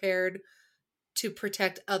be prepared to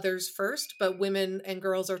protect others first, but women and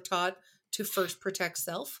girls are taught to first protect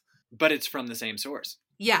self. But it's from the same source.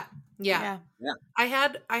 Yeah. I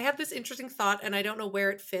had this interesting thought, and I don't know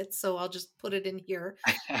where it fits, so I'll just put it in here.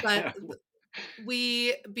 But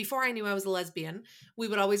before I knew I was a lesbian, we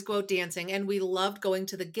would always go out dancing, and we loved going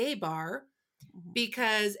to the gay bar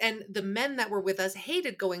because, and the men that were with us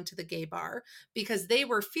hated going to the gay bar because they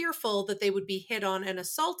were fearful that they would be hit on and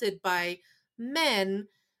assaulted by men,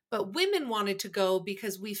 but women wanted to go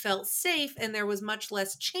because we felt safe and there was much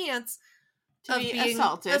less chance to be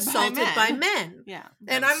assaulted by men. Yeah.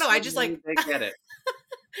 And I don't know, I just like, they get it.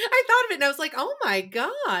 I thought of it and I was like, oh my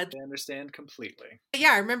God. I understand completely.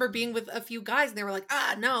 Yeah, I remember being with a few guys and they were like,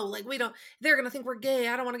 no, like they're going to think we're gay.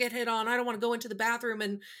 I don't want to get hit on. I don't want to go into the bathroom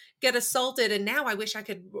and get assaulted. And now I wish I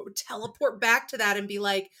could teleport back to that and be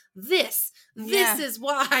like, this is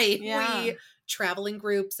why we travel in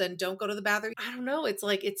groups and don't go to the bathroom. I don't know. It's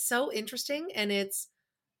like, it's so interesting and it's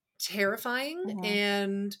terrifying.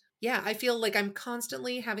 And yeah, I feel like I'm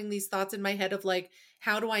constantly having these thoughts in my head of like,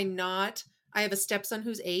 how do I not... I have a stepson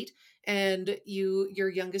who's 8 and your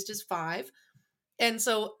youngest is 5. And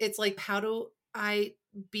so it's like, how do I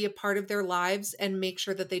be a part of their lives and make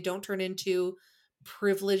sure that they don't turn into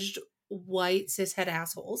privileged white cishet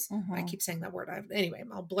assholes? I keep saying that word. Anyway,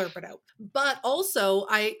 I'll blurb it out. But also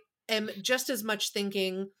I am just as much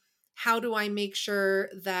thinking, how do I make sure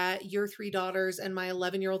that your 3 daughters and my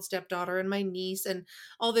 11-year-old stepdaughter and my niece and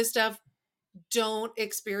all this stuff don't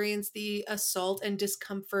experience the assault and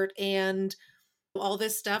discomfort and all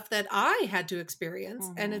this stuff that I had to experience.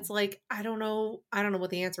 And it's like, I don't know what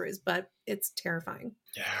the answer is, but it's terrifying.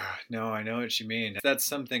 Yeah, no, I know what you mean. That's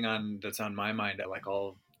something that's on my mind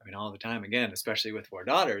all the time, again, especially with 4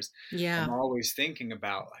 daughters. Yeah. I'm always thinking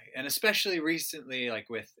about, and especially recently,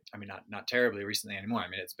 not terribly recently anymore. I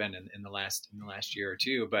mean, it's been in the last year or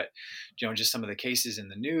two, but, just some of the cases in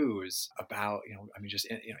the news about, just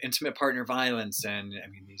intimate partner violence and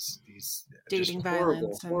these dating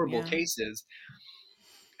violence, horrible cases.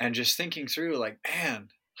 And just thinking through, like, man,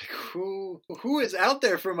 like who is out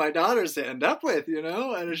there for my daughters to end up with,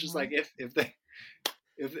 And it's just like,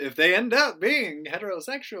 if they end up being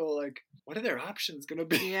heterosexual, like, what are their options going to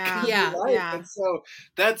be? Yeah. And so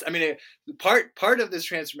that's, part of this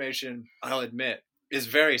transformation, I'll admit, is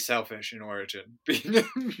very selfish in origin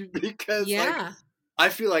because I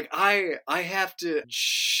feel like I have to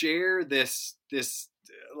share this,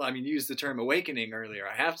 you used the term awakening earlier.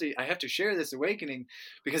 I have to share this awakening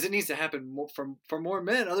because it needs to happen for more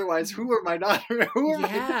men. Otherwise, who are my daughters? My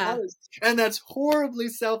daughters? And that's horribly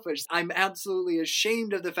selfish. I'm absolutely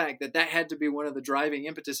ashamed of the fact that had to be one of the driving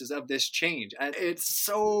impetuses of this change. And it's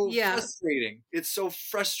so frustrating. It's so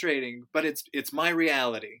frustrating, but it's my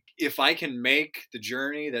reality. If I can make the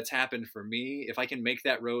journey that's happened for me, if I can make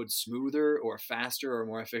that road smoother or faster or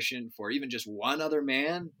more efficient for even just one other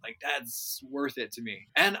man, like, that's worth it to me.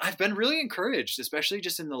 And I've been really encouraged, especially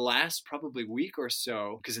just in the last probably week or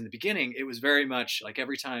so, because in the beginning it was very much like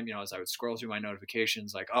every time, as I would scroll through my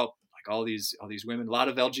notifications, like, oh, like all these women, a lot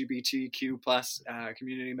of LGBTQ plus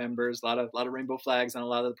community members, a lot of rainbow flags on a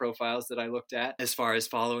lot of the profiles that I looked at as far as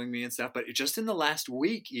following me and stuff. But just in the last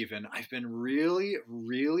week, even, I've been really,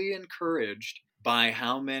 really encouraged by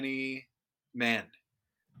how many men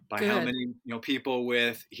by how Good. many, people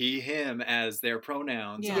with he, him as their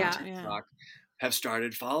pronouns on Yeah. TikTok have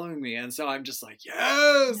started following me. And so I'm just like,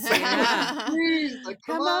 yes, Yeah. please, like,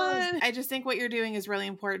 come on. I just think what you're doing is really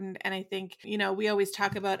important. And I think, we always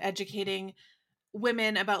talk about educating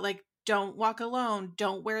women about like, don't walk alone,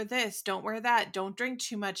 don't wear this, don't wear that, don't drink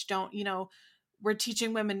too much, don't, we're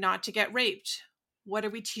teaching women not to get raped. What are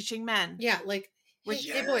we teaching men? Yeah, like,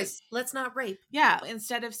 hey boys, let's not rape. Yeah,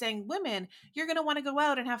 instead of saying, women, you're going to want to go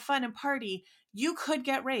out and have fun and party, you could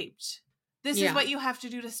get raped. This is what you have to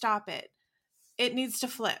do to stop it. It needs to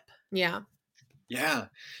flip. Yeah. Yeah,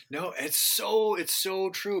 no, it's so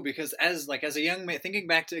true, because as a young man, thinking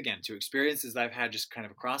back to experiences that I've had just kind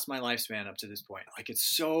of across my lifespan up to this point, like, it's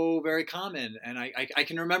so very common. And I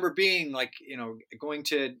can remember being like, going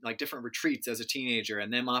to like different retreats as a teenager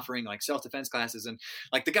and them offering like self-defense classes, and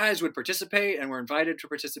like the guys would participate and were invited to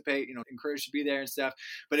participate, encouraged to be there and stuff.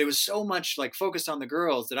 But it was so much like focused on the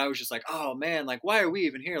girls that I was just like, oh man, like, why are we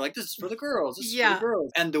even here? Like, this is for the girls. This is for the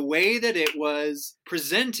girls. And the way that it was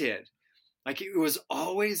presented, like, it was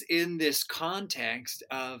always in this context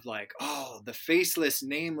of like, oh, the faceless,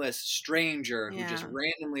 nameless stranger who just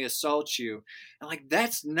randomly assaults you. And like,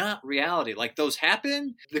 that's not reality. Like, those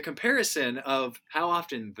happen. The comparison of how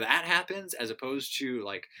often that happens as opposed to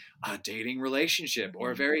like a dating relationship or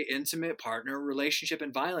a very intimate partner relationship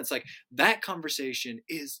and violence, like, that conversation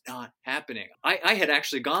is not happening. I had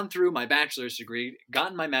actually gone through my bachelor's degree,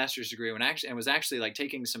 gotten my master's degree, and was actually like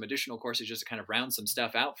taking some additional courses just to kind of round some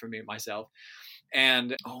stuff out for me myself.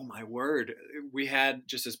 And oh my word, we had,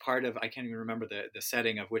 just as part of, I can't even remember the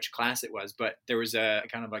setting of which class it was, but there was a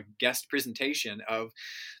kind of a guest presentation of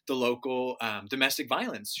the local domestic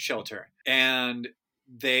violence shelter. And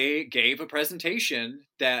they gave a presentation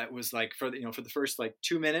that was like, for the first like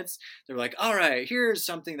 2 minutes, they were like, all right, here's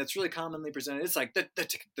something that's really commonly presented. It's like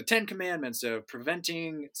the 10 commandments of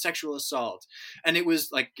preventing sexual assault. And it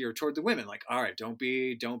was like geared toward the women, like, all right, don't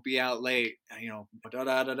be out late,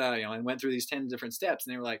 and went through these 10 different steps.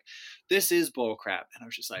 And they were like, this is bull crap. And I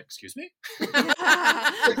was just like, excuse me?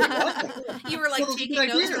 You were like taking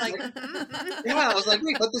notes. You're like, yeah, I was like,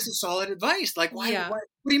 wait, but this is solid advice. Like, why? What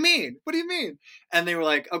do you mean? What do you mean? And they were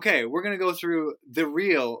like, okay, we're going to go through the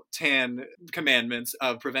real 10 commandments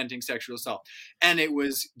of preventing sexual assault. And it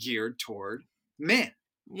was geared toward men.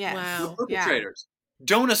 Yes. Wow. The perpetrators.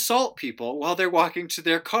 Don't assault people while they're walking to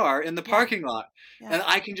their car in the parking lot. Yeah. And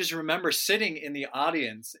I can just remember sitting in the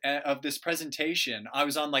audience of this presentation. I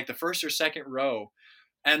was on like the first or second row.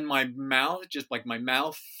 And my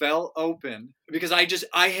mouth fell open, because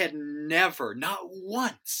I had never, not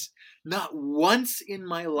once in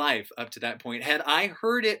my life up to that point had I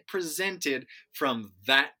heard it presented from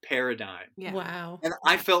that paradigm. Yeah. Wow. And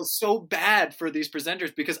I felt so bad for these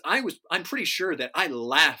presenters, because I'm pretty sure that I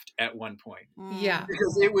laughed at one point. Yeah.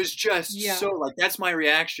 Because it was just so, like, that's my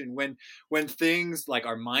reaction when things like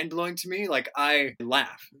are mind-blowing to me, like, I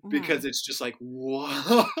laugh, because it's just like,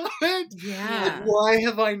 what? Yeah. Like, why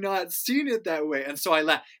have I not seen it that way? And so I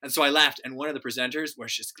laughed. And one of the presenters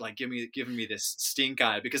was just like giving me this stink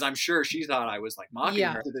eye, because I'm sure she thought I was like mocking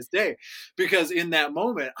her to this day, because in that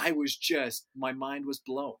moment I was just, my mind was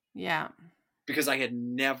blown. Yeah. Because I had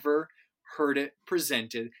never heard it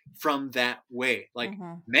presented from that way. Like,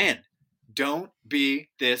 men, don't be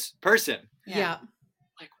this person. Yeah.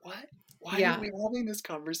 Like, what? Why are we having this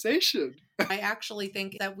conversation? I actually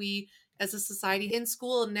think that we, as a society in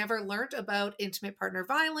school, never learned about intimate partner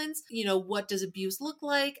violence. What does abuse look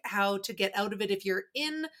like? How to get out of it if you're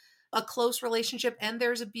in a close relationship and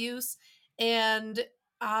there's abuse. And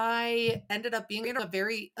I ended up being in a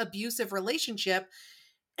very abusive relationship,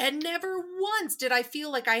 and never once did I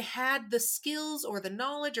feel like I had the skills or the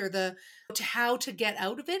knowledge or how to get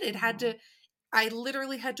out of it. I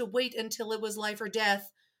literally had to wait until it was life or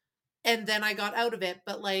death, and then I got out of it.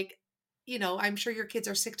 But like, I'm sure your kids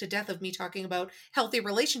are sick to death of me talking about healthy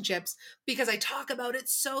relationships, because I talk about it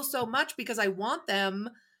so much, because I want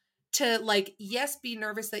them to, like, yes, be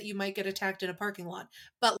nervous that you might get attacked in a parking lot,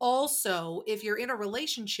 but also, if you're in a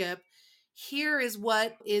relationship, here is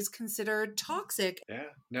what is considered toxic. Yeah,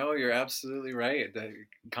 no, you're absolutely right. The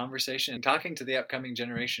conversation, talking to the upcoming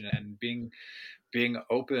generation, and being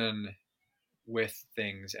open with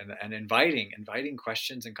things, and inviting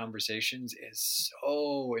questions and conversations is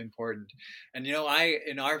so important. And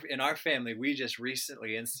in our family, we just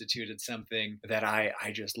recently instituted something that I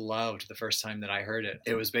just loved the first time that I heard it.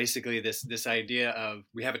 It was basically this idea of,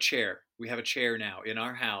 we have a chair now in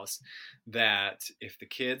our house, that if the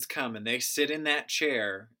kids come and they sit in that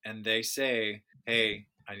chair and they say, hey,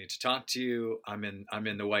 I need to talk to you, I'm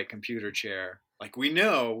in the white computer chair, like, we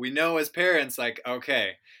know as parents, like,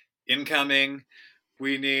 okay, incoming,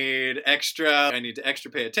 we need extra, I need to extra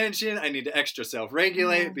pay attention. I need to extra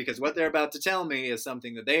self-regulate because what they're about to tell me is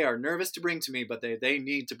something that they are nervous to bring to me, but they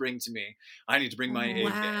need to bring to me. I need to bring my A game.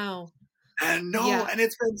 Wow. And and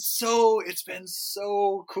it's been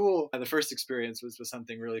so cool. The first experience was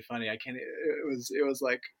something really funny. It was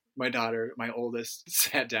like my daughter, my oldest,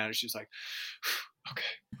 sat down and she was like, okay,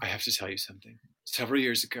 I have to tell you something. Several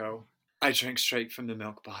years ago, I drank straight from the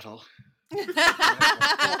milk bottle. And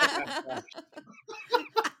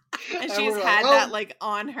she's had that like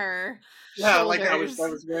on her shoulders. Like I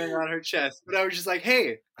was wearing on her chest. But I was just like,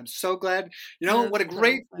 hey, I'm so glad. What a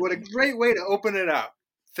great way to open it up.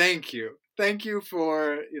 Thank you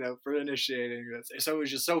for for initiating this. So it was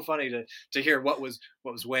just so funny to hear what was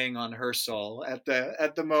weighing on her soul at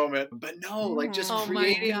the moment. But no, like just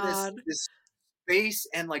creating this space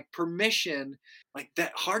and like permission, like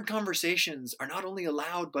that hard conversations are not only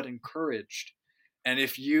allowed but encouraged. And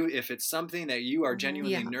if it's something that you are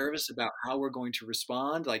genuinely nervous about how we're going to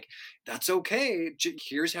respond, like that's okay.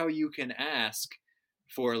 Here's how you can ask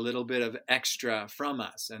for a little bit of extra from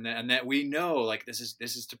us, and that we know, like this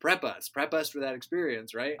is to prep us for that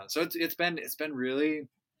experience, right? So it's been really,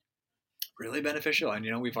 really beneficial.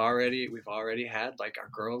 And we've already had like our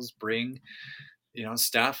girls bring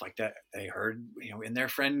stuff like that they heard in their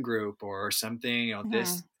friend group or something.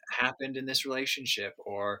 This happened in this relationship,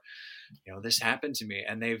 or this happened to me,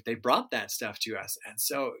 and they brought that stuff to us. And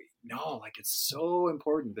so like it's so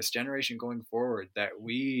important this generation going forward that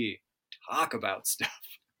we talk about stuff.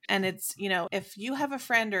 And it's, if you have a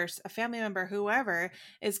friend or a family member, whoever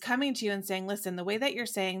is coming to you and saying, listen, the way that you're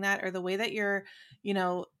saying that, or the way that you're,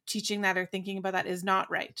 teaching that or thinking about that is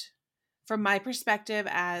not right. From my perspective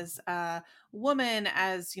as a woman,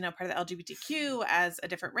 as, part of the LGBTQ, as a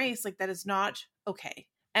different race, like that is not okay.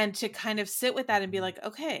 And to kind of sit with that and be like,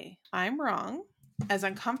 okay, I'm wrong. As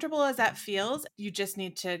uncomfortable as that feels, you just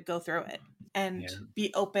need to go through it and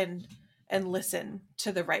be open and listen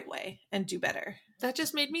to the right way and do better. That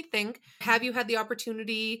just made me think, have you had the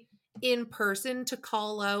opportunity in person to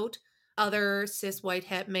call out other cis white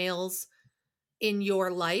het males in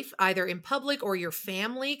your life, either in public or your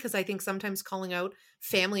family? Because I think sometimes calling out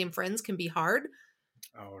family and friends can be hard.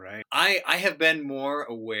 Oh, right. I have been more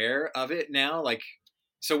aware of it now. Like,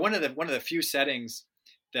 so one of the few settings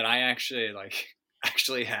that I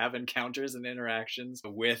actually have encounters and interactions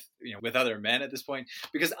with other men at this point,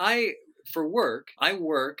 because I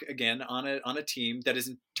work again on a team that is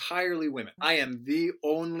entirely women. I am the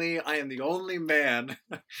only man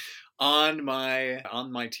on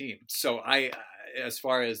my team. So as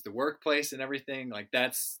far as the workplace and everything, like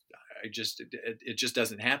it just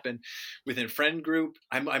doesn't happen. Within friend group,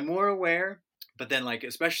 I'm more aware. But then, like,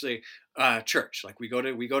 especially church, like we go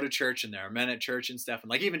to church, and there are men at church and stuff. And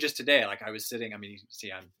like even just today, like I was sitting. I mean, you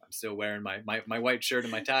see, I'm still wearing my white shirt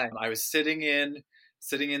and my tie. I was sitting in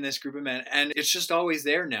this group of men, and it's just always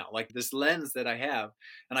there now, like this lens that I have,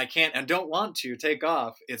 and I can't and don't want to take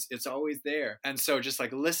off. It's always there. And so just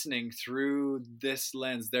like listening through this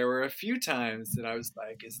lens, there were a few times that I was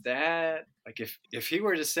like, is that like if he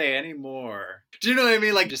were to say any more, do you know what I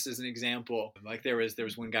mean? Like, just as an example, like there was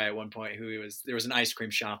one guy at one point there was an ice cream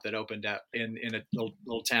shop that opened up in a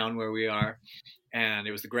little town where we are. And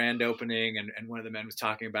it was the grand opening, and one of the men was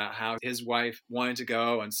talking about how his wife wanted to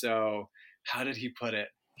go, and so how did he put it?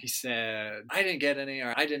 He said, I didn't get any,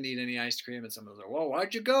 or I didn't eat any ice cream. And someone was like, well,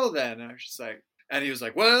 why'd you go then? And I was just like, and he was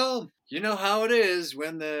like, well, you know how it is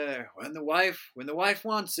when the wife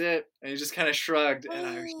wants it. And he just kind of shrugged. And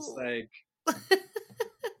I was just like,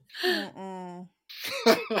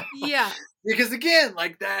 yeah. Because again,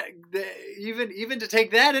 like that, even to take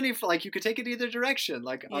that like you could take it either direction.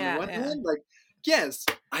 Like on the one hand, like, yes,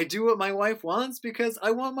 I do what my wife wants because I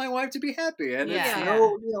want my wife to be happy. And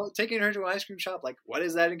it's taking her to an ice cream shop, like, what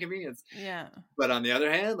is that inconvenience? Yeah. But on the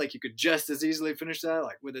other hand, like, you could just as easily finish that,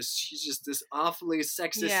 like, with she's just this awfully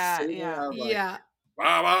sexist of, like,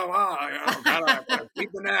 wah, wah, wah, gotta keep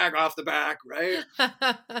the nag off the back, right?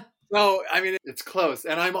 So, I mean, it's close.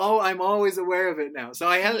 And I'm always aware of it now. So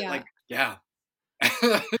I have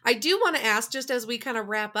I do want to ask, just as we kind of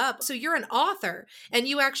wrap up, so you're an author, and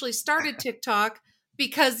you actually started TikTok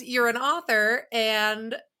because you're an author,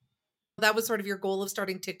 and that was sort of your goal of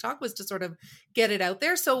starting TikTok, was to sort of get it out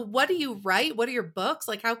there. So what do you write? What are your books?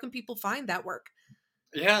 Like, how can people find that work?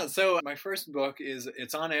 Yeah, so my first book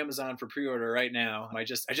it's on Amazon for pre-order right now. I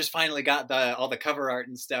just finally got all the cover art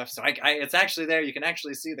and stuff, so it's actually there. You can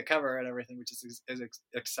actually see the cover and everything, which is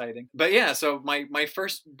exciting. But yeah, so my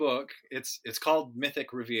first book, it's called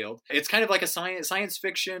Mythic Revealed. It's kind of like a science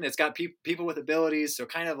fiction. It's got people with abilities, so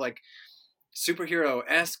kind of like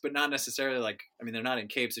superhero-esque, but not necessarily like, I mean, they're not in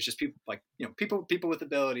capes. It's just people like, people with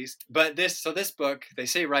abilities. But this book, they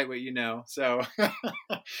say write what you know. So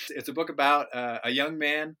it's a book about a young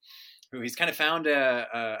man who he's kind of found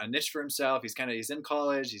a niche for himself. He's in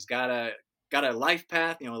college. He's got a life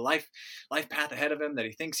path, life path ahead of him that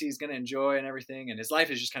he thinks he's going to enjoy and everything. And his life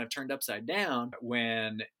is just kind of turned upside down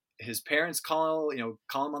when his parents call him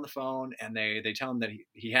on the phone, and they tell him that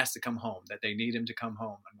he has to come home, that they need him to come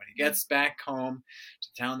home. And when he gets back home to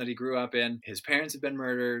the town that he grew up in, his parents have been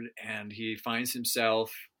murdered, and he finds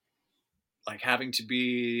himself like having to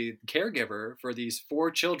be caregiver for these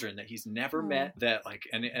 4 children that he's never met, that like,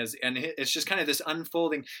 and it's just kind of this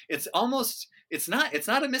unfolding. It's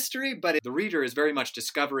not a mystery, but the reader is very much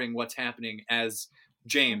discovering what's happening as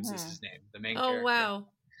James is his name, the main character. Oh, wow.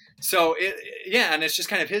 So and it's just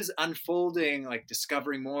kind of his unfolding, like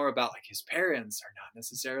discovering more about like his parents are not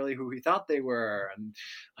necessarily who he thought they were, and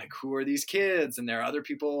like who are these kids, and there are other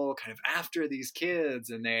people kind of after these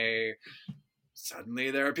kids, and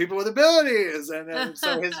suddenly there are people with abilities, and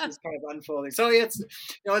so his kind of unfolding. So it's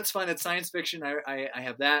it's fun. It's science fiction. I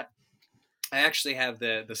have that. I actually have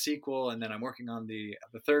the sequel, and then I'm working on the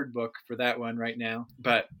 3rd book for that one right now.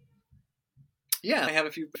 But yeah, I have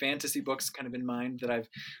a few fantasy books kind of in mind that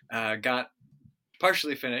I've got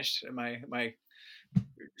partially finished. My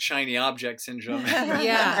shiny object syndrome.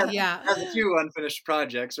 Yeah. I have a few unfinished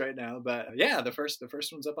projects right now, but yeah, the first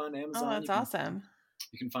one's up on Amazon. Oh, that's awesome.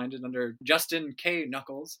 You can find it under Justin K.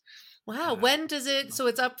 Knuckles. Wow. When does it? So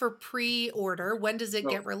it's up for pre-order. When does it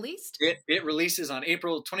get released? It releases on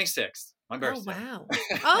April 26th, my birthday. Oh, wow.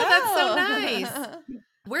 Oh, that's so nice.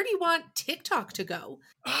 Where do you want TikTok to go?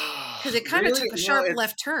 Because it kind of took a sharp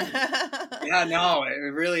left turn. Yeah, no,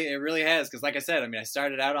 it really has. Because like I said, I mean, I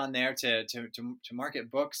started out on there to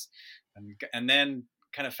market books, and then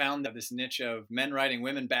kind of found that this niche of men writing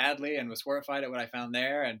women badly, and was horrified at what I found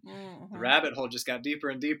there. And the rabbit hole just got deeper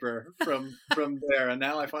and deeper from there. And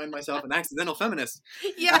now I find myself an accidental feminist.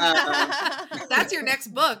 Yeah. That's your next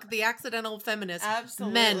book, The Accidental Feminist.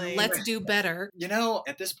 Absolutely. Men, let's do better.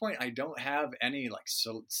 At this point, I don't have any like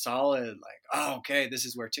solid, like, oh, okay, this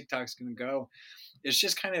is where TikTok's going to go. It's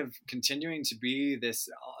just kind of continuing to be this,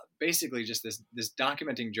 basically just this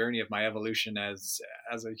documenting journey of my evolution as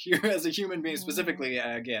a human being, specifically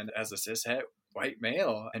again as a cishet white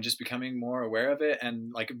male, and just becoming more aware of it.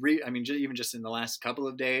 And like, even just in the last couple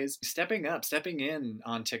of days, stepping in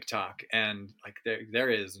on TikTok, and like there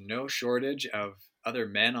is no shortage of other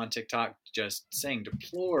men on TikTok just saying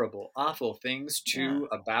deplorable, awful things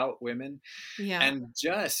about women, and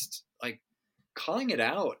just like calling it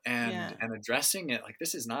out and addressing it, like,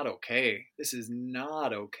 this is not okay. This is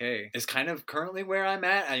not okay. Is kind of currently where I'm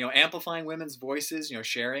at. Amplifying women's voices,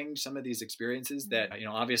 sharing some of these experiences that,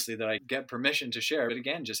 obviously that I get permission to share, but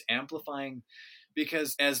again, just amplifying,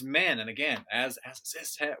 because as men, and again, as a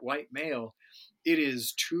cishet white male, it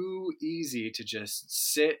is too easy to just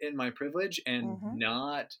sit in my privilege and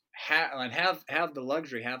not have the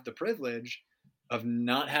luxury, have the privilege of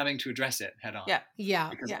not having to address it head on. Yeah.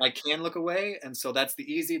 Because I can look away. And so that's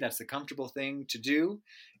the comfortable thing to do,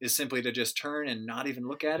 is simply to just turn and not even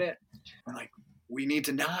look at it. And like, we need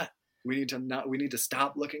to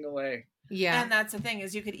stop looking away. Yeah. And that's the thing,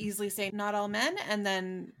 is you could easily say not all men and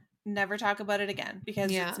then never talk about it again,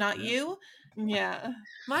 because it's not you. Yeah.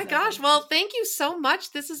 My gosh. Well, thank you so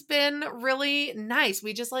much. This has been really nice.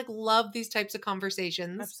 We just love these types of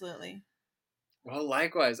conversations. Absolutely. Well,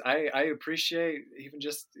 likewise, I appreciate even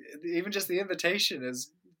just the invitation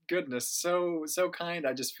is goodness. So kind.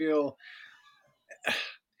 I just feel,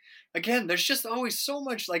 again, there's just always so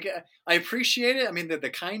much, like, I appreciate it. I mean, the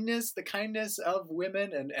kindness of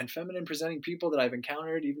women and feminine presenting people that I've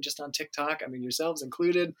encountered, even just on TikTok, I mean, yourselves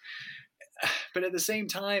included. But at the same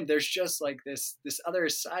time, there's just like this other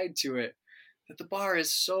side to it, that the bar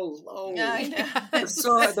is so low.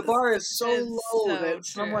 The bar is so low that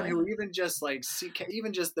someone who even just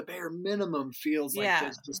even just the bare minimum feels like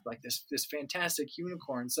there's just like this fantastic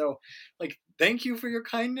unicorn. So like, thank you for your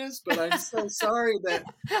kindness, but I'm so sorry that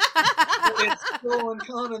it's so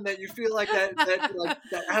uncommon that you feel like that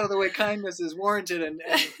out of the way kindness is warranted and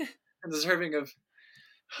deserving of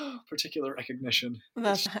particular recognition.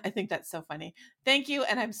 I think that's so funny. Thank you,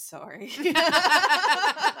 and I'm sorry.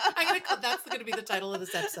 That's going to be the title of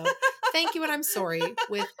this episode. Thank you, and I'm sorry,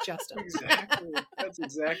 with Justin. Exactly. That's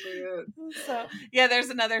exactly it. So there's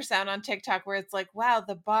another sound on TikTok where it's like, wow,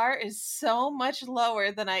 the bar is so much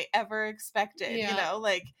lower than I ever expected.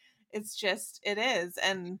 Like, it's just, it is,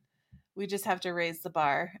 and we just have to raise the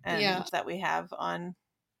bar and that we have on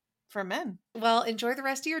for men. Well, enjoy the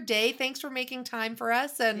rest of your day. Thanks for making time for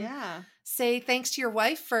us, and say thanks to your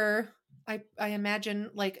wife for, I imagine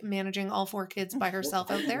like managing all 4 kids by herself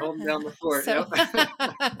out there. Holding down the fort. So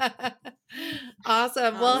Yep.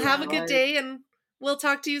 awesome. Well, have a Awesome. good day and we'll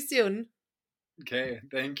talk to you soon. Okay.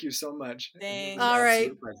 Thank you so much. It was Thanks. an All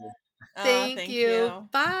right. absolute pleasure. Thank you.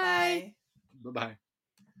 Bye. Bye.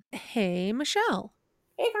 Bye-bye. Hey, Michelle.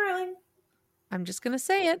 Hey, Carlin. I'm just going to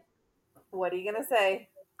say it. What are you going to say?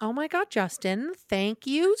 Oh my God, Justin. Thank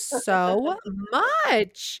you so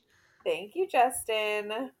much. Thank you,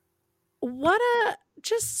 Justin. What a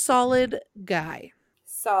just solid guy.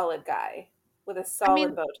 Solid guy with a solid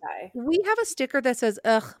mean- bow tie. We have a sticker that says,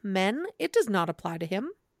 ugh, men. It does not apply to him.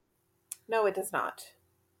 No, it does not.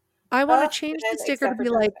 I want Ugh, to change men, the sticker to except for be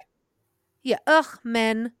like, yeah, ugh,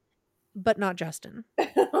 men, but not Justin.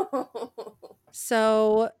 Justin.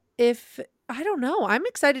 So I don't know, I'm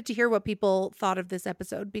excited to hear what people thought of this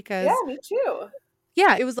episode because, Yeah, me too.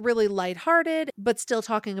 yeah, it was really lighthearted, but still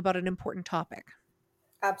talking about an important topic.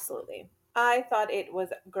 Absolutely. I thought it was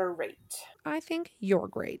great. I think you're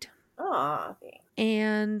great. Aw, thanks.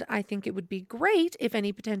 And I think it would be great if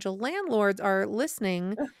any potential landlords are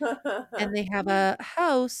listening and they have a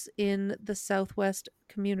house in the southwest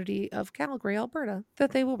community of Calgary, Alberta,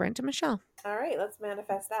 that they will rent to Michelle. All right, let's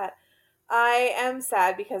manifest that. I am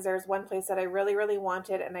sad because there's one place that I really, really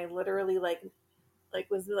wanted, and I literally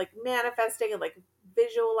was manifesting and like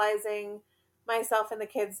visualizing myself and the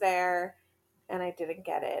kids there, and I didn't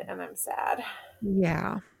get it, and I'm sad.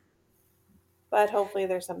 Yeah. But hopefully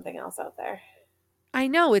there's something else out there. I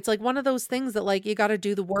know. It's like one of those things that like you got to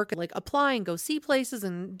do the work, like apply and go see places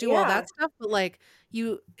and do all Yeah. that stuff. But like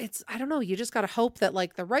I don't know, you just got to hope that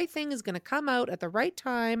like the right thing is going to come out at the right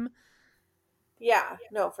time. Yeah,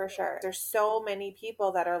 no, for sure. There's so many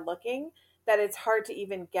people that are looking that it's hard to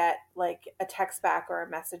even get like a text back or a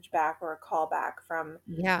message back or a call back from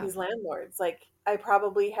Yeah. these landlords. Like I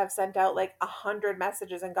probably have sent out like 100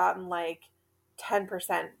 messages and gotten like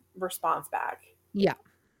 10% response back. Yeah.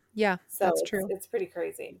 Yeah, So that's true. It's pretty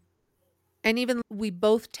crazy. And even we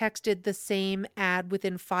both texted the same ad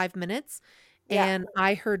within 5 minutes Yeah. and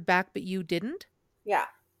I heard back, but you didn't. Yeah.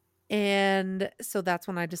 And so that's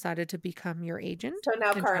when I decided to become your agent. So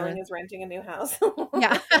now and try Carling to- is renting a new house.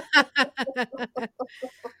 Yeah.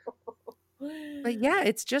 But yeah,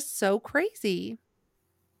 it's just so crazy.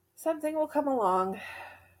 Something will come along.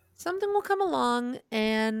 Something will come along.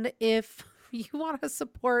 And if you want to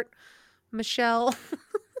support Michelle,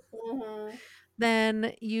 Mm-hmm.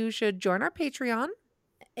 then you should join our Patreon.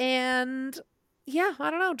 And yeah,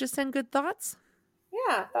 I don't know, just send good thoughts.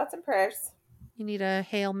 Yeah, thoughts and prayers. You need a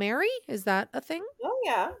Hail Mary? Is that a thing? Oh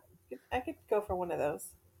yeah, I could go for one of those.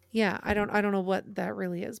 Yeah, I don't know what that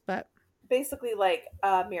really is, but Basically, like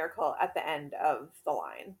a miracle at the end of the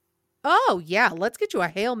line. oh yeah, let's get you a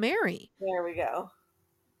Hail Mary. There we go.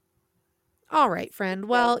 All right, friend.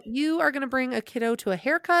 Well, you are going to bring a kiddo to a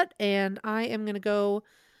haircut, and I am going to go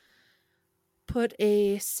put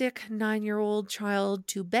a sick 9-year-old child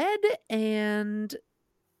to bed and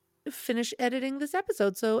finish editing this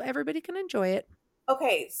episode so everybody can enjoy it.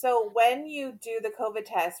 Okay, so when you do the COVID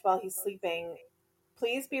test while he's sleeping,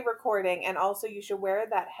 please be recording, and also you should wear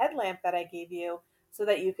that headlamp that I gave you so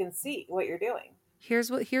that you can see what you're doing. Here's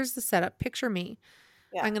the setup. Picture me.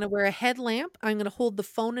 Yeah. I'm going to wear a headlamp. I'm going to hold the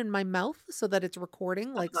phone in my mouth so that it's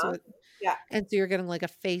recording, like so. Yeah. And so you're getting like a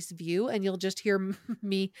face view, and you'll just hear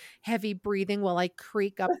me heavy breathing while I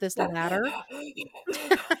creak up this ladder.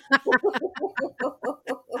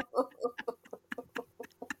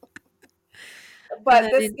 But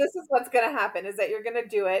And this then- is what's going to happen, is that you're going to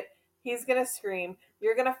do it. He's going to scream.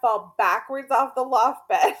 You're going to fall backwards off the loft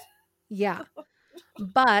bed. Yeah.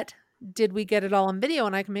 But did we get it all on video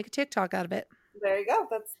and I can make a TikTok out of it? There you go.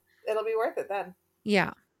 It'll be worth it then.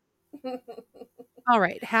 Yeah. All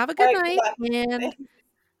right. Have a good All night. right, And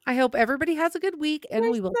I hope everybody has a good week and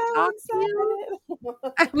We're we will so talk to you.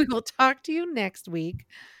 excited. We will talk to you next week.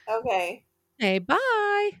 Okay. Hey,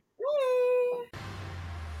 bye.